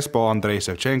 Hernan Crespo, Andrei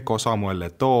Shevchenko, Samuel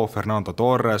Eto'o, Fernando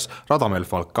Torres, Radamel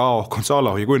Falcao,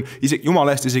 Gonzalo Higuin,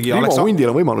 jumala eest isegi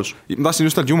Hundil on võimalus. Ma tahtsin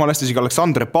just öelda, jumala eest isegi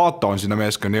Aleksandre Pato on sinna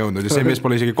meeskonna jõudnud ja see mees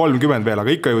pole isegi 30 veel,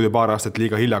 aga ikka jõudi paar aastat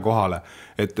liiga hilja kohale.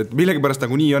 Et millegipärast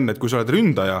nagu nii on, et kui sa oled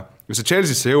ründaja ja sa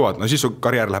Chelsea'sse jõuad, siis su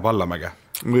karjäär läheb allamäge.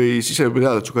 Või siis ei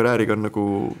teada, et su karjääriga on nagu,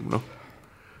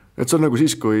 et see on nagu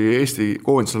siis, kui Eesti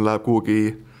koondisel läheb kuhugi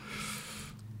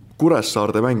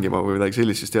Kuressaarde mängima või midagi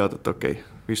sellist, siis teada, et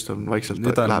vist on vaikselt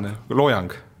läheb.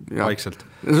 Loojang, vaikselt.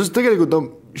 Sest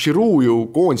tegelikult Giroud ju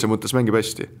koondise mõttes mängib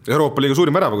hästi. Euroopa Liiga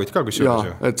suurim väravakott ka, kus jõudas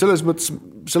ju. Et selles mõttes,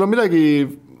 seal on midagi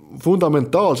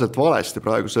fundamentaalselt valesti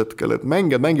praeguse hetkel, et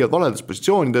mängivad valedes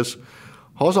positsioonides,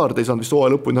 Hazard ei saanud vist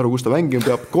hooaja lõpuni aru, kus ta mängima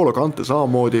peab, Kolo Kante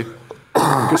samamoodi,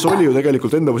 kes oli ju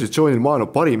tegelikult enda positsioonil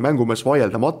maailma parim mängumees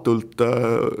vaieldamatult.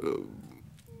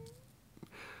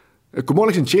 Kui ma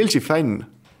oleksin Chelsea fänn,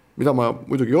 mida ma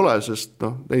muidugi ei ole, sest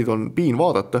neid on piin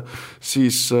vaadata,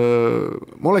 siis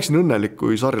ma oleksin õnnelik,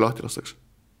 kui Sarri lahti lastaks.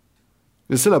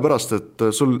 Ja sellepärast, et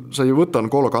sa ei võta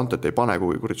Kolo Kantet, ei pane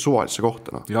kui suvalisse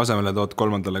kohta. Ja asemele tood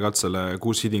 3. katsele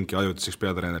Kuus Hidinki ajutiseks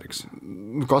peatreeneriks.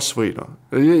 Kas või,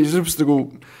 sellepärast nagu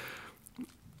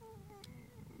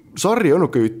Sarri on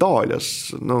ka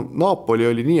Itaalias, Napoli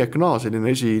oli nii ehk naa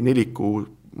selline esineliku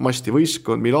masti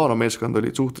võistkond, Milano meeskond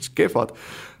olid suhteliselt kehvad,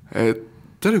 et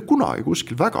ta oli kunagi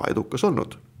kuskil väga edukas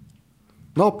olnud.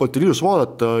 Napolit oli ilus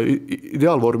vaadata,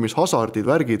 ideaalvormis Hazardid,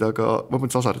 värgid, aga ma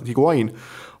mõtlen Hazardid, Higuain,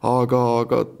 aga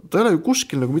ta ei ole ju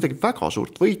kuskil nagu midagi väga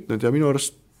suurt võitnud ja minu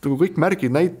arust nagu kõik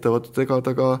märgid näitavad, et ega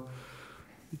ta ka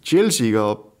Chelsea'ga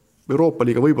Euroopa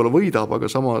Liiga võib-olla võidab, aga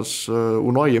samas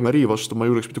Unai Emery vastu ma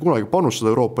ei julgeks mitte kunagi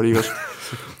panustada Euroopa Liigas.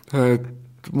 Et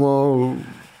ma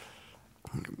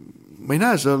ei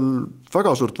näe seal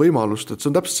väga suurt võimalust, et see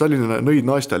on täpselt selline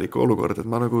nõid-naistalik olukord, et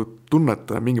ma nagu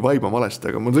tunnetan mingi vaiba valesti,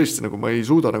 aga ma tõesti nagu ma ei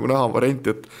suuda nagu näha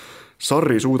varianti, et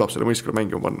Sarri suudab selle mõiskele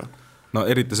mängima panna. No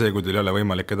eriti see, kui teil ei ole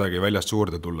võimalik kedagi väljast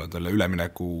juurde tulla talle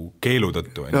ülemineku keelu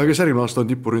tõttu. Ja kes järgmine aasta on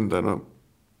tipuründaja, ma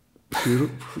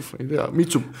ei tea,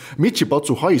 Michi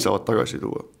Patsu Hai saavad tagasi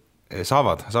tuua.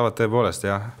 Saavad tõepoolest,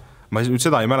 jah. Ma nüüd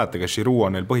seda ei mäleta, kas Giroud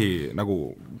on neil nagu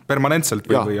permanentselt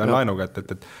või on laenuga,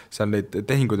 et seal neid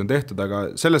tehinguid on tehtud, aga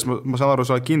selles ma saan aru,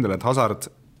 sa oled kindel, et Hazard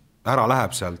ära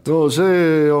läheb sealt. No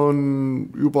see on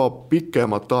juba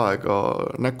pikemat aega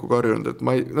näkku karjunud, et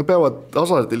nad peavad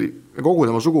Hazardil kogu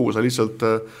tema suguvõsa lihtsalt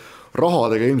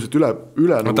rahadega ilmselt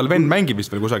üle. No tal vend mängib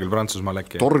vist veel kusagil Prantsusmaal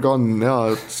äkki. Torgan,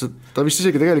 jaa, ta vist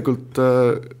isegi tegelikult,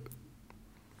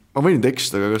 ma võin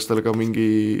tekstida, aga kas tal ka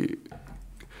mingi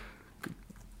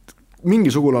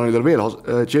sugulane oli tal veel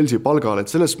Chelsea palgal,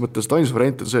 et selles mõttes ainus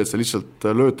variant on see, et sa lihtsalt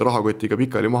lööta rahakotiga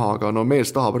pikali maha, aga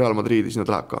mees tahab Real Madridi, sinna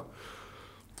ta läheb ka.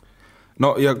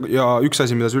 No ja üks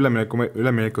asi, mida see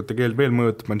üleminekute keeld veel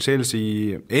mõjutab, on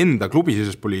Chelsea enda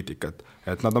klubisises poliitikat,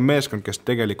 et nad on meeskond, kes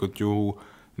tegelikult ju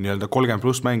nii-öelda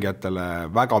 30+ mängijatele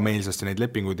väga meelsasti neid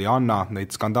lepinguid ei anna,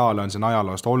 neid skandaale on siin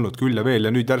ajaloost olnud küll ja veel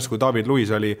ja nüüd järsku David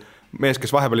Luiz oli mees,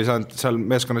 kes vahepeal ei saanud seal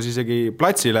meeskonnas isegi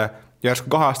platsile,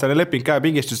 järsku 2-aastane leping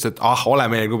käepingistust, et ole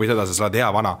meie klubis edasi, sa oled hea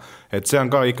vana. Et see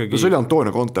on ka ikkagi... No see oli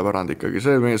Antonio Conte pärand ikkagi,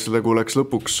 see mees läks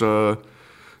lõpuks...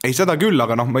 Ei seda küll,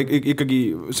 aga ikkagi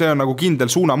see on nagu kindel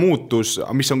suunamuutus,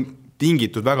 mis on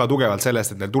tingitud väga tugevalt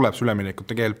sellest, et neil tuleb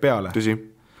üleminekute keeld peale. Tõsi.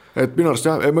 Et minu arust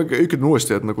jah, ma ütlen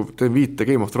uuesti, et nagu teen viite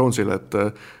Game of Thronesile, et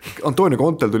Antonio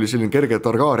Contel tuli selline kerge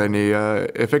Targaryeni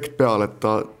efekt peale, et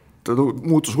ta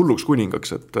muutus hulluks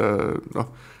kuningaks, et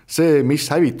see, mis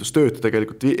hävitustööd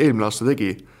tegelikult eelmine aasta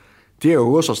tegi, Diego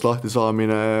Cossast lahti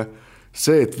saamine,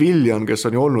 see, et Willian, kes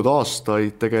on ju olnud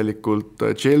aastaid tegelikult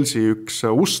Chelsea üks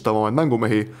ustavamaid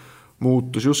mängumehi,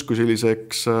 muutus justkui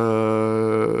selliseks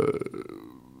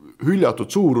hüljatud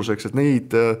suuruseks, et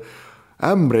neid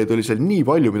ämbreid oli seal nii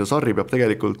palju, mida Sarri peab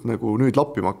tegelikult nagu nüüd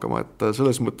lappima hakkama, et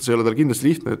selles mõttes ei ole tal kindlasti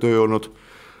lihtne töö olnud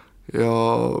ja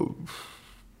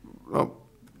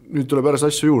nüüd tuleb päris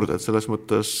asju juurde, et selles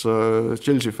mõttes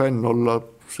Chelsea fänn olla,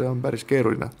 see on päris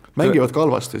keeruline. Mängivad ka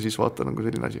halvasti ja siis vaata nagu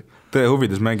selline asi. Tõe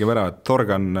huvides mängib ära, et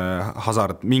Torgan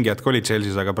Hazard mingi hetk oli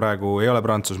Chelsea's, aga praegu ei ole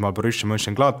Prantsusmaal Borussia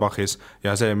Mönchengladbachis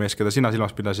ja see mees, keda sina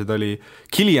silmas pidasid, oli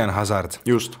Kylian Hazard.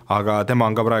 Just. Aga tema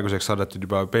on ka praeguseks saadetud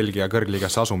juba Belgia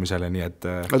kõrgligasse asumisele, nii et...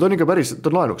 ta on ikka päris,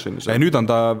 ta on laenuks on ju see. Nüüd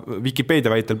on ta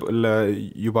Wikipedia väitel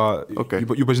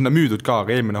juba sinna müüdud ka,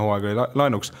 aga eelmine hooaeg oli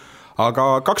laenuks.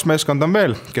 Aga 2 meeskond on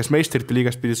veel, kes meistrite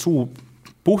liigast pidid suu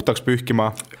puhtaks pühkima.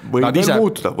 Võib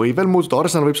veel muutuda,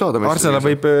 Arsenal võib saada. Arsenal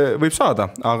võib saada,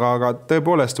 aga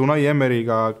tõepoolest Unai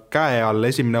Emery'ga käe all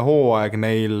esimene hooaeg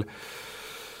neil.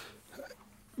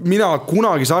 Mina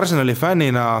kunagis Arsenali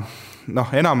fännina,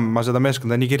 enam ma seda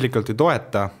meeskonda nii kirglikult ei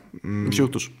toeta. Mis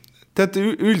juhtus? Teate,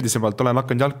 üldisemalt olen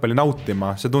hakanud jalgpalli nautima,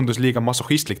 see tundus liiga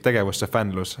masohistlik tegevus, see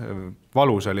fännlus,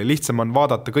 valus oli, lihtsam on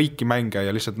vaadata kõiki mänge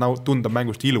ja lihtsalt tunda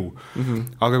mängust ilu.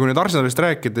 Aga kui nüüd Arsenalist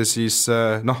rääkida, siis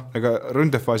ega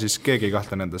ründefaasis keegi ei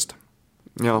kahtle nendest.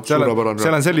 Seal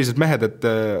on sellised mehed, et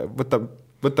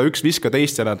võta üks viska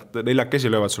teist ja nad neljakesi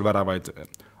löövad sul väravaid,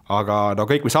 aga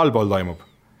kõik, mis allpool toimub,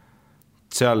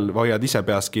 seal hoiad ise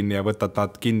peas kinni ja võtad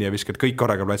nad kinni ja viskad kõik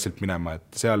korraga platsilt minema,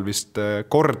 et seal vist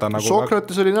korda nagu...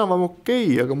 Sokrates oli enam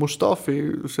okei, aga Mustafi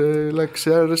see läks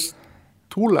järjest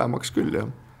hullemaks küll, jah.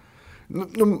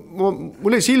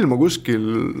 Mul ei silma kuskil,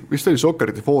 vist oli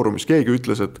Soccerite foorumis, keegi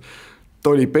ütles, et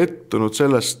ta oli pettunud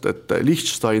sellest, et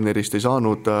Lichtsteinerist ei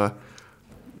saanud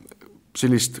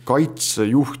sellist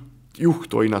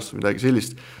kaitsejuht oinast midagi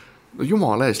sellist.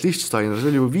 Jumala ees, Lichtsteiner,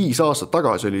 see oli ju 5 aastat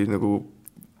tagasi oli nagu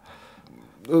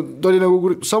ta oli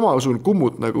nagu samasugune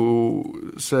kummut nagu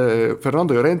see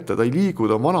Fernando Llorente, ta ei liigu,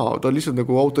 ta on vana, ta on lihtsalt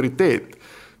nagu autoriteet.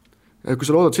 Ja kui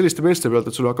sa loodad selliste meeste pealt,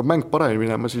 et sul hakkab mäng paremini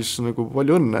minema, siis nagu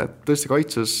palju õnne, et tõesti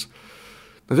kaitses,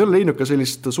 nad ei ole leidnud ka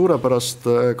sellist suurepärast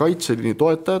kaitseliini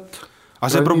toetajat.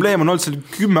 Aga see probleem on olnud seal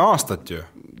 10 aastat ju.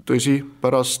 Tõsi,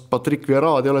 pärast Patrick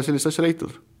Vieira'd ei ole sellist asja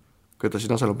leitud. Keda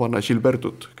siin asemel panna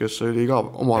Gilbertut, kes oli ka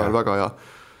omal ajal väga hea.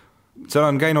 Seal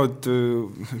on käinud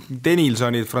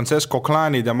Denilsonid, Francesco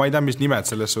Clanid ja ma ei tea, mis nimed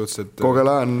selles suhtes, et...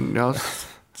 Coquelin, jah,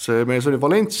 see mees oli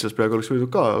Valencias, peaaegu oleks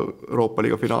võidud ka Euroopa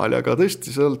Liiga finaali, aga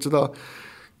tõesti sealt seda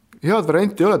head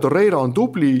varianti ei ole, Torreira on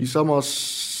tubli, samas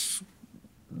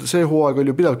see hooaeg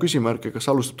oli ju pidav küsimärk, kas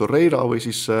alustab Torreira või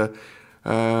siis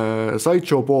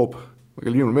Sideshow Bob,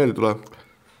 kelle nimel meelde tuleb.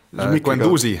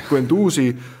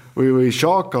 Guendouzi või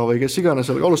Xhaka või kes iganes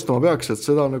seal alustama peaks, et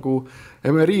seda nagu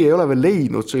Emery ei ole veel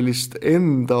leidnud sellist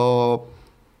enda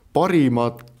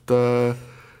parimat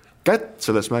kätt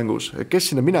selles mängus, kes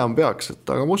sinna minema peaks,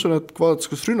 et aga ma usun, et kui vaadates,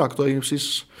 kus rünnak toimub,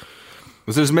 siis...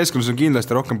 No selles meeskonnas on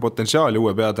kindlasti rohkem potentsiaali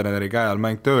uue peatreeneri käe all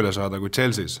mäng tööle saada kui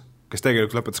Chelsea's, kes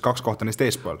tegelikult lõpetas 2 kohta neist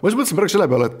eespool. Ma mõtlesin praegu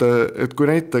selle peale, et kui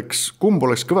näiteks kumb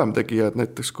oleks kõvem tegija, et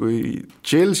näiteks kui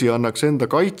Chelsea annaks enda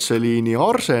kaitseliini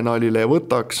Arsenalile ja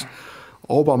võtaks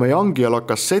Aubameyangi ja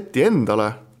Lacazzette'i endale,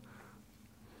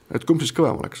 et kumb siis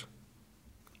kõvem oleks?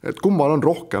 Et kummal on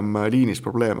rohkem liinis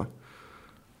probleeme?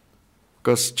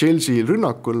 Kas Chelsea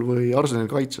rünnakul või Arsenal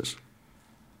kaitses?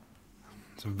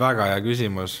 See on väga hea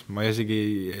küsimus, ma isegi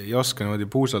ei oska niimoodi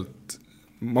puusalt,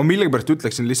 ma millegipärast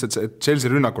ütleksin lihtsalt, et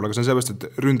Chelsea rünnakul, aga see on sellepärast,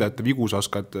 et ründajate vigu sa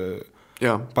oskad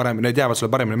paremini, need jäävad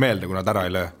sulle paremini meelde, kui nad ära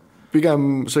ei löö.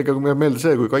 Pigem seega meelde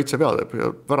see, kui kaitse pea teeb ja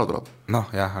vära tuleb.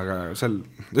 Jah, aga see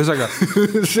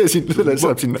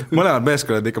läheb sinna. Mõlemad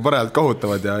meeskonnad ikka parajalt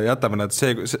kohutavad ja jätame nad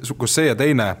kus see ja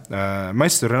teine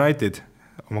Manchester United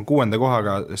oma 6.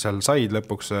 kohaga seal said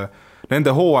lõpuks,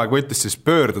 nende hooaeg võttis siis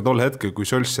pöörde tol hetkel, kui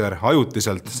Solskjaer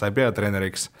ajutiselt sai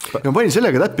peatreeneriks. Ja ma panin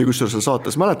sellega täppi, kus seal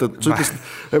saates, mäletad,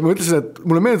 ma ütlesin, et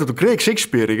mulle meeldatud Greg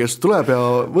Shakespeare'i, kes tuleb ja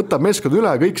võtab meeskond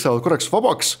üle, kõik saavad korraks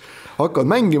vabaks,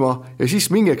 hakkavad mängima ja siis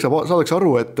mingi hetk saadakse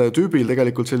aru, et tüübil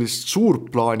tegelikult sellist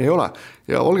suurt plaani ei ole.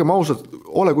 Ja olgem ausad,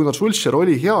 Ole Gunnar Solskjaer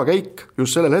oli hea käik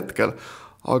just sellel hetkel,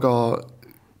 aga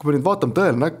kui me nüüd vaatame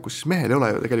tõele näkku, siis mehel ei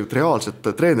ole ju tegelikult reaalset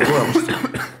treeneri kogemust.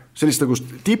 Sellist nagu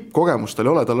tippkogemust tal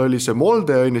ei ole, tal oli see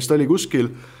Molde õnnis, ta oli kuskil,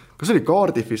 kas oli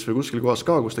Cardiffis või kuskil kohas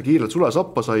ka, kus ta kiirelt sule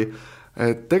sappa sai,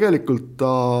 et tegelikult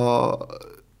ta,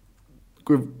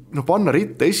 kui panna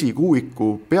ritta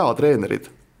esikuuiku peatreenerid,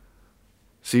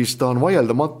 siis ta on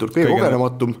vaieldamatult kõige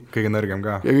kogenematum. Kõige nõrgem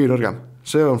ka. Ja kõige nõrgem,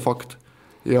 see on fakt.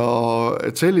 Ja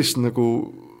et sellist nagu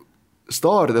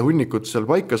staaride hunnikut seal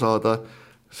paika saada,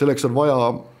 selleks on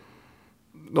vaja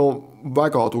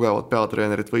väga tugevat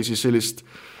peatreenerit või siis sellist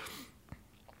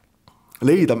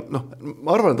leida,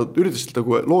 ma arvan, et ta üritasid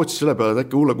nagu lootsis selle peale, et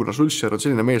äkki Ole Gunnar Solskjaer on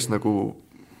selline mees nagu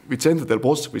Vicente del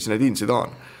Bosque või Zinedine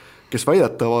Zidane, kes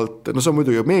väidetavalt, see on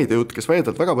muidugi meediajutt, kes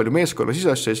väidetavalt väga palju meeskonna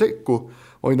siseasja ei sekku,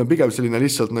 vaid on pigem selline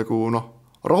lihtsalt nagu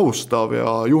rahustav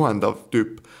ja juhendav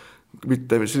tüüp,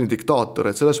 mitte selline diktaator,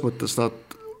 et selles mõttes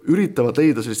nad üritavad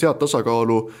leida sellist head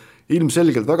tasakaalu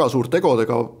ilmselgelt väga suurt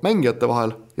tegodega mängijate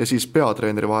vahel ja siis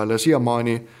peatreeneri vahel ja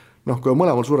siiamaani, kui on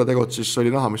mõlemal suure tegod, siis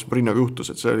oli näha, mis Marinaga juhtus,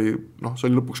 et see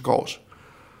oli lõpuks kaos.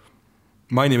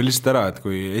 Mainime lihtsalt ära, et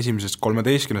kui esimesest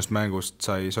 13 mängust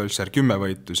sai Solskjaer 10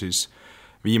 võitu, siis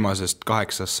viimasest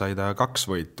 8 sai ta 2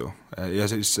 võitu. Ja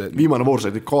siis viimane voor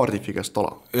sai Cardiffi käest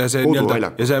tala. Ja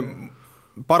see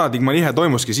paradigma nihe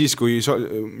toimuski siis, kui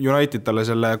United talle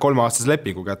selle 3-aastase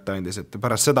lepingu kätte andis, et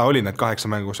pärast seda oli need 8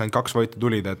 mängu, kus ainult 2 võitu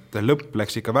tulid, et lõpp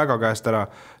läks ikka väga käest ära.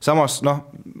 Samas,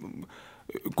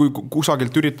 kui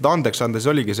kusagilt üritada andeks anda,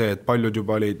 siis oligi see, et paljud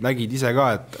juba nägid ise ka,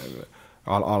 et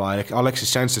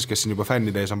Alexis Sanchez, kes siin juba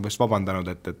fännide ees on vabandanud,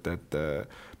 et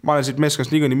ma olen siit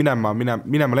meeskonnast niikuinii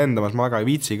minema lendamas, ma väga ei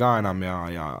viitsi ka enam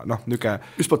ja nüke.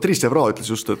 Just Patrice Evra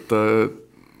ütles just, et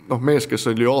mees, kes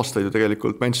oli ju aastaid ju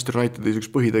tegelikult Manchester Unitedis üks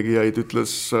põhitegijaid,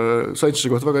 ütles Sanchez'i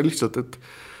kohta väga lihtsalt, et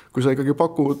kui sa ikkagi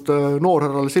pakud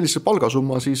noorhärrale sellise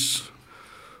palgasumma, siis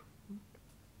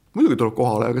muidugi tuleb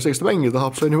kohale, aga see, kes ta mängida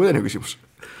tahab, see on juba teine küsimus.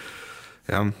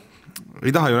 Jah,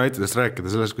 ei taha Unitedist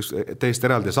rääkida selles, kus teist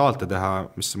eraldi saate teha,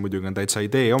 mis muidugi on täitsa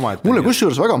idee oma. Mulle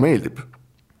kusjuures väga meeldib.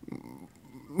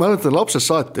 Ma mäletan lapsest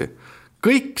saati.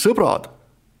 Kõik sõbrad,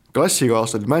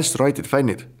 klassikaaslased, Manchester United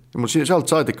fännid. Ja mul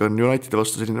sealt saadik on Unitedi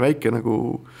vastu selline väike nagu...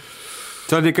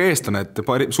 Sa oled ikka eestlane, et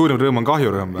suurim rõõm on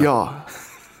kahjurõõm. Jaa.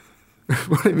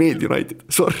 Mulle ei meeldi United,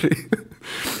 sorry.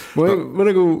 Ma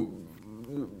nagu...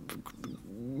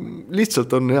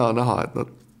 Lihtsalt on hea näha, et nad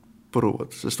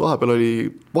põruvad, sest vahepeal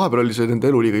oli see nende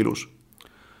elu liiga ilus.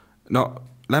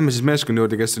 Lähme siis meeskonna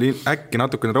juurde, kes äkki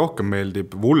natukene rohkem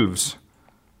meeldib, Wolves.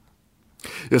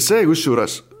 Ja see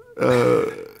kusjuures,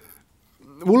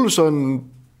 Wolves on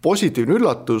positiivne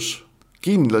üllatus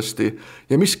kindlasti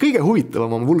ja mis kõige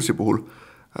huvitavam on Wolvesi puhul,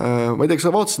 ma ei tea, kas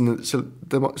sa vaatasin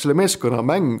selle meeskonna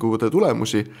mängude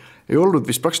tulemusi, ei olnud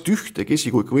vist praktiliselt ühtegi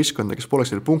esikuika võistkonda, kes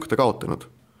poleks neil punkte kaotanud.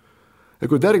 Ja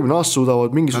kui järgmine aasta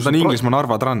suudavad mingisugused... Nad on Inglismaa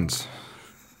Narva Trans,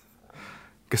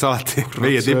 kes alati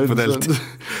meie tippudelt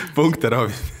punkte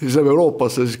raavib. Siis läheb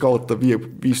Euroopasse, siis kaotab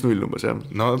 5-0 umbes. Ja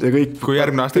kõik, kui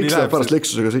järgmine aasta kõik läheb pärast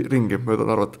Lexusega ringi, mööda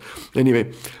Narvat. Anyway,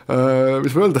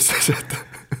 mis ma öeldes see,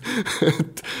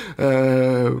 et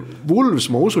Wolves,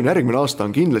 ma usun, järgmine aasta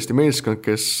on kindlasti meeskond,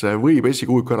 kes võib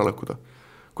esikuuiku ära lõkkuda.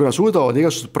 Kui nad suudavad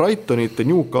igasugused Brightonit ja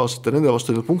Newcastle ja nende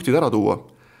vastu punktid ära tuua,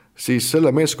 siis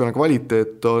selle meeskonna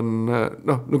kvaliteet on,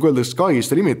 nagu öeldes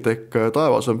sky's the limit ehk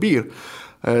taevas on piir,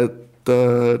 et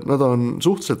nad on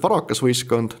suhteliselt varakas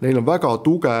võistkond, neil on väga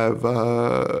tugev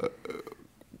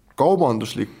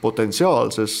kaubanduslik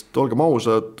potentsiaal, sest olgem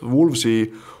ausad,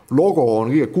 Wolvesi logo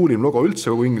on kõige kuulim logo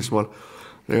üldse kogu Inglismaal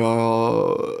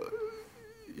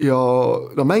ja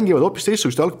nad mängivad hoopis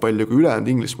teistsugust jalgpalli kui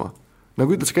ülejäänud Inglismaa.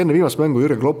 Nagu ütles ka enne viimast mängu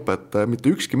Jürgen Klopp, et mitte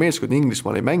ükski meeskond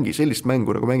Inglismaal ei mängi sellist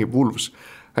mängu, nagu mängib Wolves.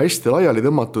 Hästi laiali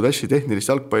tõmmatud, hästi tehnilist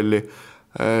jalgpalli,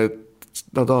 et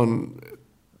nad on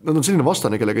selline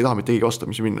vastane, kellega ei taha mitte keegi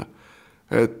vastamisi minna.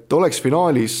 Et oleks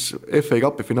finaalis, FA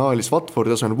Cupi finaalis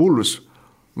Watfordi tasemel Wolves,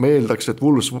 me eeldaks, et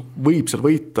Wolves võib seal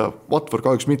võita, Watford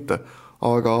kahjuks mitte,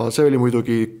 aga see oli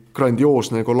muidugi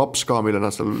grandioosne kollaps ka, mille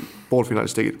nad seal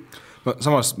poolfinaalis tegid.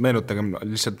 Samas meenutagem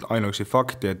lihtsalt ainuüksi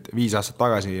fakti, et 5 aastat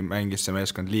tagasi mängis see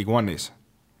meeskond League One'is.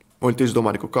 Olid teised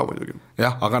omanikud ka muidugi.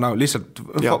 Jah, aga lihtsalt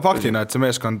faktina, et see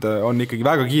meeskond on ikkagi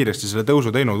väga kiiresti selle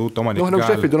tõusu teinud uute omanike nagu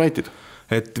Sheffield United.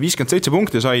 Et 57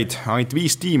 punkti said, ainult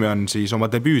 5 tiimi on siis oma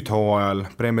debüüthooajal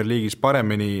Premier League'is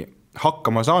paremini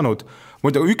hakkama saanud.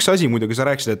 Muidu üks asi muidugi sa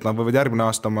rääkisid, et nad võivad järgmine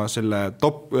aasta oma selle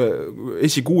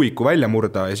esikuuiku välja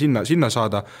murda ja sinna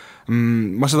saada.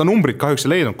 Ma seda numbrit kahjuks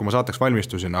ei leidnud, kui ma saateks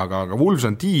valmistusin, aga Wolves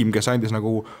on tiim, kes andis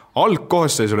nagu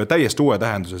algkoosseisule täiesti uue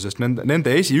tähenduse, sest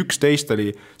nende esi 11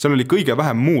 seal oli kõige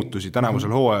vähem muutusi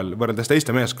tänavusel hooajal võrreldes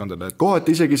teiste meeskondade.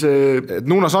 Kohati isegi see...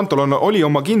 Nuno Santol oli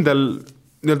oma kindel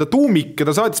nii-öelda tuumik,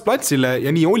 keda saatis platsile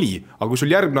ja nii oli, aga kui sul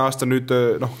järgmine aasta nüüd,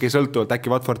 kes sõltuvalt äkki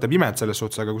Watford teeb imed selles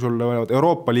suhtes, aga kui sul olevad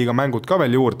Euroopa liiga mängud ka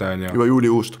veel juurde on juba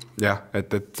juulikuust. Jah,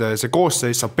 et see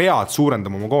koosseis, sa pead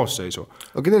suurendama oma koosseisu.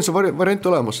 Aga neil on variant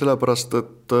olemas, sellepärast,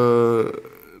 et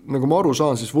nagu ma aru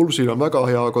saan, siis Wolvesil on väga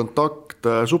hea kontakt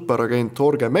superagent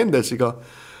Jorge Mendesiga,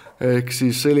 ehk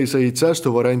siis selliseid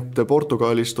säästuvariante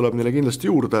Portugalis tuleb neile kindlasti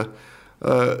juurde.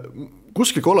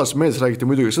 Kuskil kollas meeles räägiti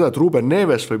muidugi seda, et Ruben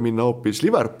Neves võib minna hoopis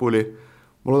Liverpooli.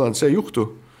 Ma loodan, see ei juhtu,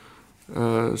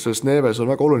 sest Neves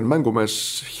on väga oluline mängumees.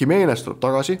 Jimenez tuleb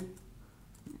tagasi.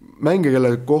 Mänge,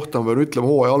 kelle kohta ma pean ütlema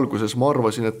hooaja alguses, ma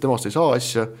arvasin, et temast ei saa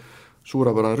asja.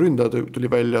 Suurepärane ründaja tuli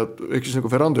välja, ehk siis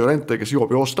nagu Ferrando Llorente, kes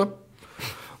jõuab joosta.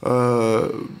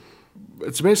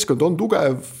 Et see meeskond on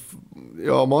tugev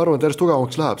ja ma arvan, et järjest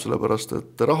tugevamaks läheb, sellepärast,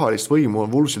 et rahalist võimu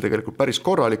on Wolvesil tegelikult päris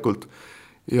korralikult.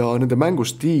 Ja nende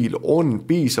mängustiil on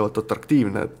piisavalt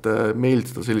atraktiivne, et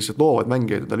meeldida sellised loovad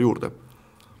mängijaid endale juurde.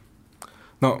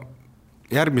 No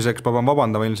järgmiseks ma pean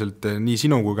vabandama ilmselt nii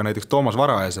sinu kui ka näiteks Toomas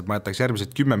Varaes, et ma jätaks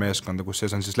järgmised 10 meeskonda, kus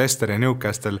sees on siis Leicester ja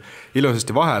Newcastle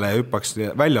ilusasti vahele ja hüppaks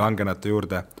välja langenate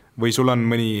juurde. Või sul on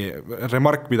mõni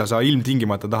remark, mida sa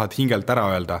ilmtingimata tahad hingelt ära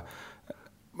öelda?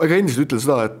 Ma ka endiselt ütlen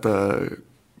seda, et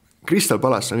Crystal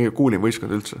Palace on kõige kuulim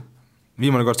võistkond üldse.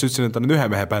 Viimane kord sa ütlesin, et on ühe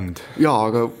mehe bänd. Jaa,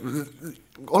 aga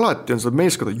alati on seda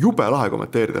meeskonda jube lahe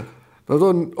kommenteerida. Nad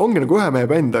ongi nagu ühe mehe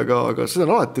bänd, aga seda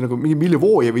on alati nagu mingi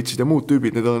Miljevojevitsid ja muud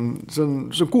tüübid, see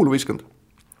on cool võistkond.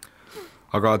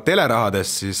 Aga telerahades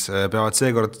siis peavad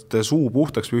seekord suu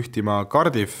puhtaks pühtima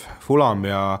Cardiff, Fulham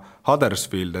ja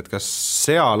Huddersfield, et kas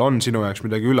seal on sinu jaoks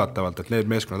midagi üllatavalt, et need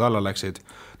meeskonnad alla läksid?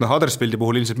 Huddersfieldi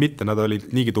puhul ilmselt mitte, nad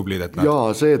olid niigi tublid. Et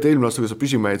Jaa, see, et eelmine aasta, kui sa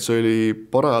püsima jäid, see oli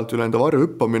parajalt üle enda varju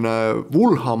hüppamine.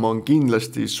 Fulham on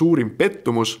kindlasti suurim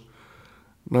pettumus.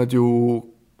 Nad ju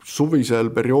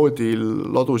suvisel perioodil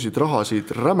ladusid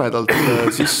rahasid rämedalt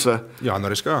sisse.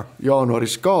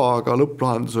 Jaanuaris ka, aga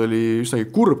lõpplahendus oli üsnagi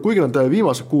kurb, kuigi nad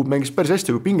viimased kuud mängis päris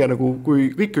hästi, kui pinge nagu,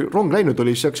 kui kõik rong läinud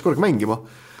oli, siis hakkas korraga mängima,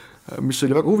 mis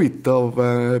oli väga huvitav.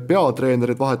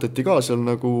 Peatreenerid vahetati ka seal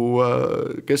nagu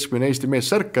keskmine Eesti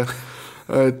mees särke.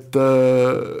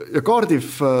 Ja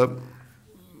Cardiff,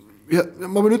 ja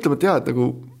ma pean ütlema, et jah, et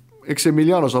nagu eks see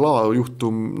Emiliano Sala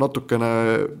juhtum natukene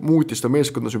muutis ta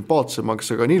meeskonda sümpaatsemaks,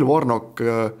 aga Neil Warnock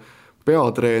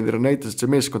peatreener näitas, et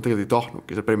see meeskond tegelikult ei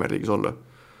tahtnudki see Premier League'is olla.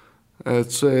 Et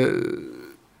see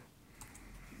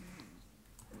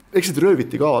eksid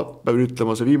rööviti ka, peab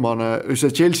ütlema, see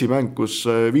Chelsea mäng, kus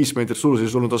 5 meetrit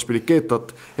surusis olnud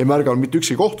Aspilicuetat ei märganud mitte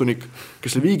ükski kohtunik,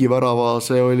 kes oli viigivärava,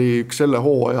 see oli üks selle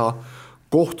hooaja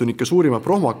kohtunike suurimaid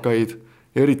prohmakaid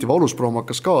ja eriti valus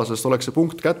prohmakas ka, sest oleks see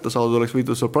punkt kätte saadud, oleks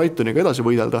võidud seal Brightoniga edasi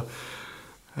võidelda.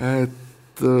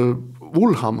 Et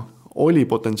Fulham oli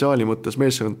potentsiaali mõttes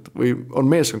meeskond või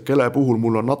on meeskond, kelle puhul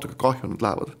mul on natuke kahju nad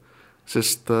lähevad.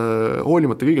 Sest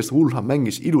hoolimata kõigest Fulham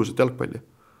mängis ilusat jalgpalli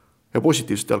ja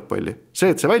positiivset jalgpalli.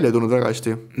 See, et see välja ei tulnud väga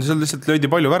hästi. Seal lihtsalt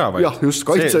löödi palju väravaid. Jah, just,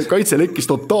 kaitse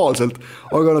lekkis totaalselt,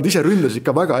 aga nad ise ründasid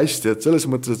ikka väga hästi, et selles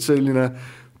mõttes, et selline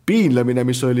piinlemine,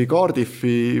 mis oli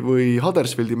Cardiffi või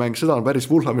Huddersfieldi mäng, seda on päris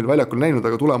Fulhamil väljakul näinud,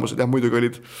 aga tulemused jah, muidugi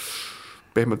olid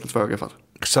pehmetelt väga kehvad.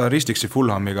 Kas sa ristiksi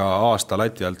Fulhamiga aasta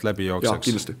lati alt läbi jookseks? Jah,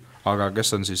 kindlasti. Aga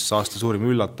kes on siis aasta suurim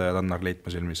üllatajad Annar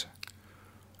Leitmaa silmis?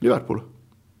 Liverpool.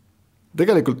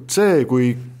 Tegelikult see, kui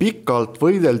pikalt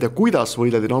võideldi ja kuidas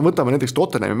võideldi, no võtame näiteks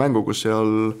Tottenhami mängu, kus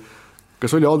seal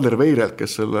kas oli Alderweireld,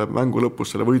 kes selle mängu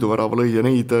lõpus selle võiduvärava lõi ja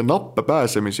neid nappe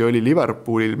pääsemisi oli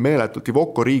Liverpoolil meeletult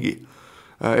Ivoko Riigi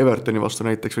Evertoni vastu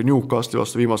näiteks või Newcastli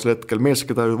vastu viimasel hetkel. Mees,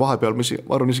 keda vahepeal, ma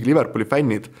arvan, isegi Liverpooli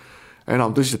fännid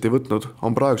enam tõsiselt ei võtnud,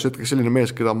 on praeguse hetkeks selline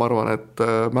mees, keda ma arvan, et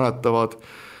mäletavad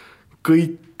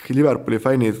kõik Liverpooli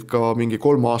fännid ka mingi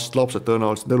 3 aastat lapsed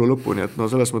tõenäoliselt elu lõpuni, et no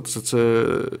selles mõttes, et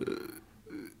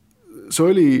see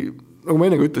oli, nagu ma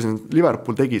enne ka ütlesin,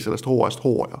 Liverpool tegi sellest hooajast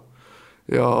hooaja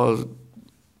ja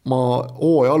ma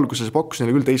hooaja alguses pakkusin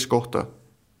neile küll teist kohta.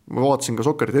 Ma vaatasin ka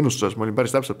Sokkerit ennustuses, ma olin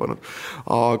päris täpselt pannud,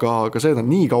 aga see, et nad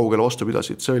nii kaugele vastu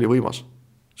pidasid, see oli võimas,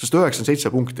 sest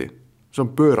 97 punkti, see on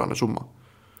pöörane summa.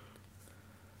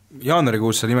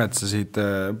 Jaanuarikuus sa nimetasid,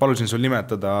 palusin sul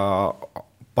nimetada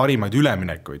parimaid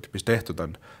üleminekuid, mis tehtud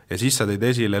on, ja siis sa tõid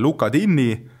esile Luka Dinni,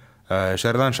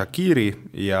 Xherdan Shaqiri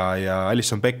ja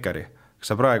Alisson Beckeri.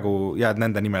 Kas sa praegu jääd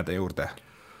nende nimede juurde?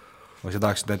 või sa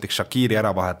tahaksid näiteks Shaqiri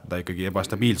ära vahetada ikkagi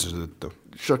ebastabiilsuse tõttu?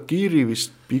 Shaqiri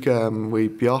vist pigem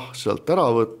võib sealt ära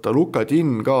võtta, Luka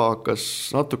Dinn ka hakkas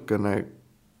natukene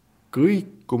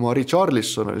kõikuma,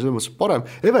 Richarlison oli selles mõttes parem,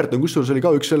 Everton kusjuures oli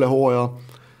ka üks selle hooaja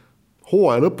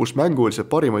lõpus mänguliselt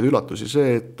parimaid üllatusi,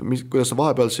 see, et kuidas sa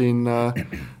vahepeal siin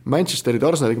Manchesterid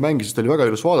Arsenaliga mängisid, oli väga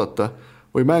ilus vaadata,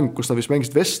 või mäng, kus nad vist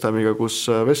mängisid West Hamiga, kus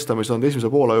West Hamis on esimese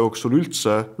poole jooksul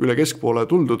üldse üle keskpoole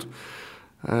tuldud,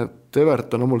 et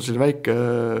Everton on mul selline väike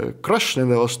crush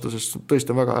nende vastu, sest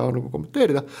tõesti on väga hea nagu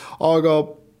kommenteerida, aga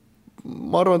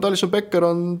ma arvan, et Alisson Becker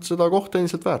on seda kohta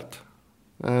endiselt väärt,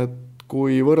 et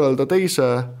kui võrrelda teise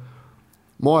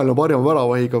maailma parima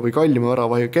väravahiga või kallima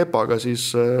väravahiga Kepaga, siis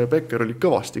Becker oli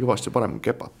kõvasti parem kui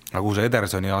Kepa. Aga kui sa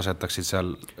Edersoni asetaksid seal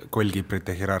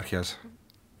goalkeeperite hierarhias?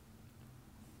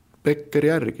 Beckeri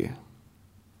järgi.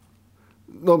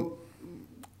 No,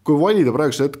 kui valida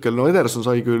praegusel hetkel, Ederson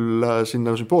sai küll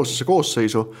sinna sümboolsesse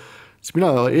koosseisu, siis mina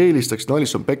eelistaksin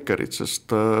Alisson Beckerit,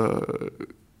 sest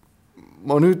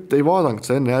ma nüüd ei vaadanud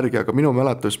seda enne järgi, aga minu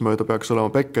mäletusmööda peaks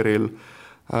olema Beckeril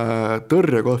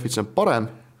tõrjekoefitsient parem,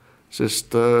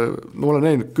 sest ma olen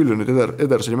näinud küll nüüd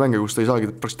Edersoni mänge, kus ta ei saagi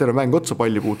praktiliselt terve mäng otsa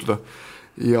palli puutuda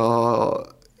ja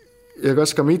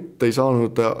kas ka mitte ei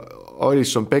saanud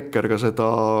Alisson Becker ka seda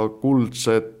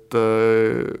kuldset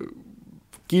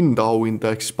kinda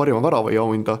auhinda ehk siis parima väravai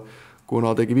auhinda,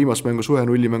 kuna tegi viimast mängus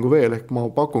 1-0 mängu veel, ehk ma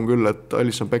pakun küll, et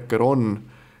Alisson Becker on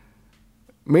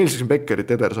meelsiksin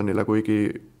Beckerit Edersonile, kuigi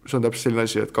see on täpselt selline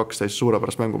asi, et kaks täis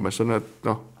suurepärast mängumees, see on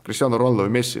Cristiano Ronaldo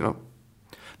või Messi,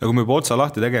 No kui me juba otsa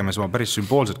lahti tegeme, siis ma päris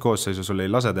sümboolset koosseisu sulle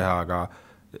ei lase teha, aga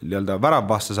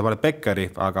väravvaste sa paned Beckeri,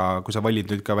 aga kui sa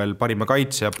valid nüüd ka veel parima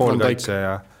kaitse ja poolkaitse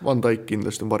ja... Van Dijk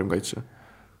kindlasti on parim kaitse.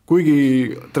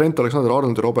 Kuigi Trent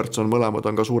Alexander-Arnold ja Robertson mõlemad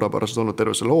on ka suurepärased olnud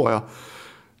terve selle hooaja,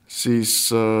 siis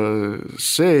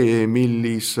see,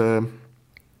 millise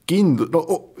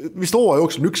vist hooaja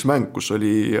jooksul üks mäng, kus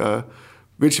oli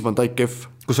Virgil van Dijk F.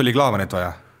 Kus oli Klaavanit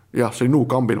vaja? Jah, see oli Nou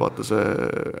Campil, vaata see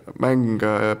mäng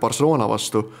Barcelona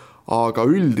vastu, aga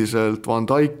üldiselt Van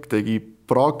Dijk tegi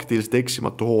praktiliselt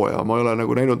eksimatu hooaja, ma ei ole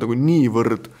näinud nagu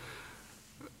niivõrd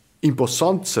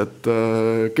imposantset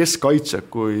keskkaitse,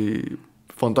 kui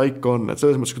Van Dijk on, et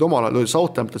selles mõttes, kui omal ajal oli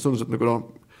Southampton, tundus, et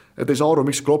et ei saa aru,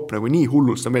 miks Klopp nagu nii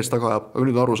hullult seda mees taga ajab, aga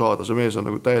nüüd on aru saada, see mees on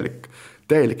nagu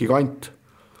täielik gigant.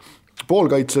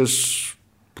 Poolkaitses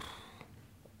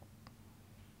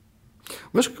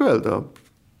ma ei oska öelda,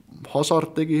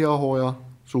 Hazard tegi hea hooaja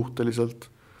suhteliselt,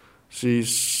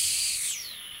 siis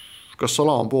kas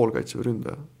Salah on poolkaitse või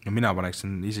ründaja? No mina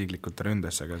paneksin isiklikult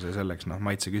ründesse, aga see selleks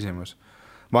maitse küsimus.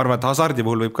 Ma arvan, et Hazardi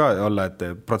puhul võib ka olla, et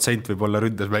protsent võib olla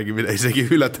ründes mängimine isegi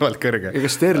üllatavalt kõrge.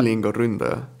 Ega Sterling on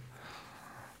ründaja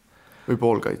või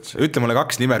poolkaitse? Ütle mulle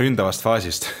 2 nime ründavast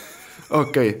faasist.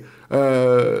 Okei.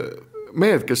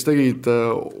 Mehed, kes tegid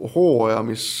hooaja,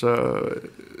 mis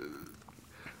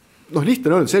lihtne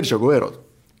on öelda Sergio Aguero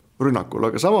rünnakul,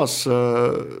 aga samas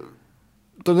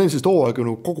ta on sellist hooaega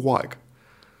kogu aeg.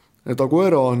 Et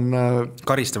Aguero on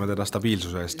karistame teda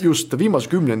stabiilsuse eest. Just viimase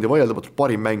 10 vaieldamatult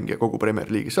parim mängija kogu Premier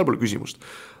League'is, seal pole küsimust.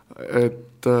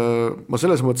 Et ma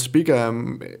selles mõttes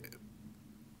pigem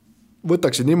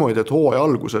võtaksin niimoodi, et hooaja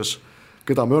alguses,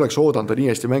 keda me oleks oodanud, ta nii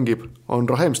hästi mängib, on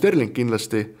Raheem Sterling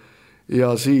kindlasti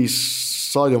ja siis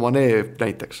Sadio Mané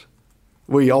näiteks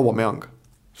või Aubameyang.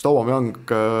 Sest Aubameyang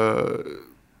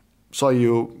sai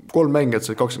ju 3 mängijat,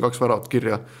 sai 22 väravat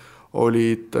kirja,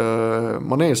 olid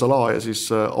Mané, Salah ja siis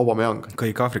Aubameyang.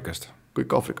 Kõik Aafrikast.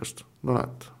 Kõik Aafrikast, no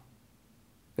näed,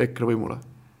 EKRE võimule.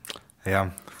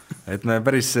 Jah, et me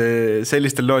päris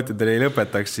sellistel lootidel ei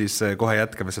lõpetaks, siis kohe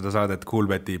jätkame seda saadet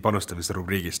Coolbeti panustamise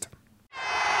rubriigist.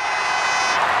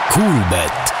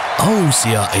 Coolbet, aus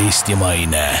ja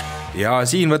eestimaine. Ja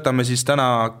siin võtame siis täna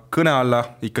kõne alla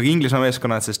ikkagi Inglismaa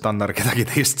meeskonnad, sest Tannar kedagi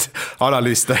teist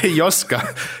analüüsida ei oska.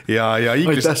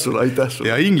 Aitäh sulle.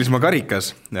 Ja Inglismaa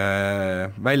karikas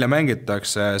välja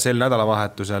mängitakse sel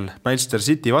nädalavahetusel Manchester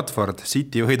City Watford,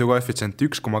 City võidukoefitsient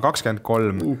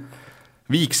 1,23,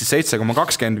 Viik siis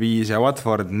 7,25 ja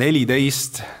Watford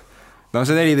 14. No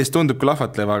see 14 tundub küll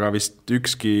lahvatlev, aga vist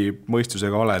ükski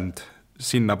mõistusega olend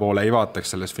sinna poole ei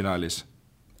vaataks selles finaalis.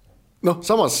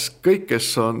 Samas kõik, kes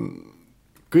on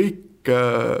kõik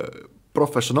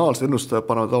professionaalsed ennustajad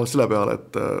panevad tavaliselt selle peale,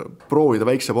 et proovida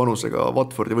väikse panusega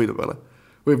Watfordi võidu peale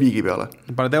või Viigi peale.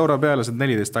 Paned euro peale, saad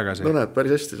 14 tagasi. No näed,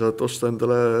 päris hästi, saad osta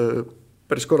endale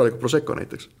päris korraliku Prosecco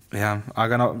näiteks. Jah,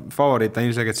 aga favoriit on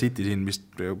ilmselgelt City siin vist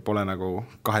pole nagu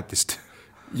kahetist.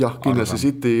 Jah, kindlasti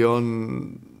City on,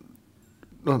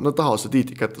 nad tahavad seda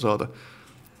tiitlit kätte saada.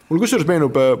 Mul kusjuures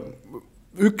meenub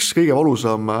üks kõige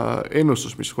valusam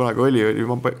ennustus, mis kunagi oli,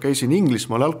 ma käisin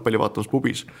Inglismaal jalgpalli vaatamas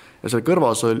pubis ja seal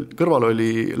kõrval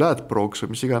oli Ladbrokes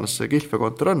või mis iganes see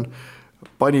kihlveokontor on,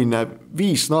 panin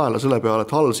 5 naela selle peale,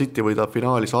 et Hull City võidab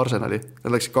finaalis Arsenali.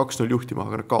 Nad läksid 2-0 juhtima,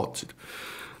 aga nad kaotasid.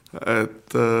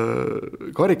 Et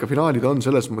karikafinaalid on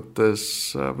selles mõttes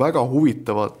väga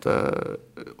huvitavad,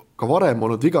 ka varem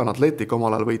olnud Wigan Athletic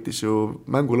omal ajal võitis ju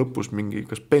mängu lõpus mingi,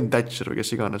 kas Ben Thatcher või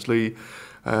kes iganes lõi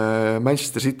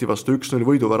Manchester City vastu 1-0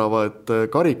 võiduvärava, et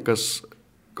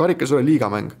karikas oli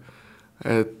liigamäng.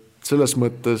 Et selles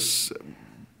mõttes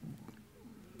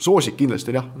soosik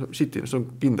kindlasti on jah, City, see on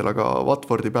kindel, aga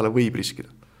Watfordi peale võib riskida.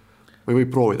 Või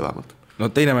võib proovida vähemalt. No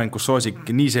teine mäng, kus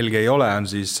soosik nii selge ei ole, on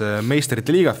siis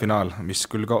meistrite liiga finaal, mis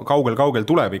küll kaugel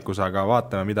tulevikus, aga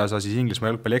vaatame, mida sa siis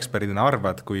Inglismaa jalgpalli eksperdina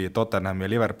arvad, kui Tottenham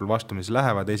ja Liverpool vastumis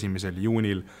lähevad 1.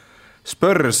 juunil.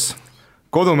 Spurs,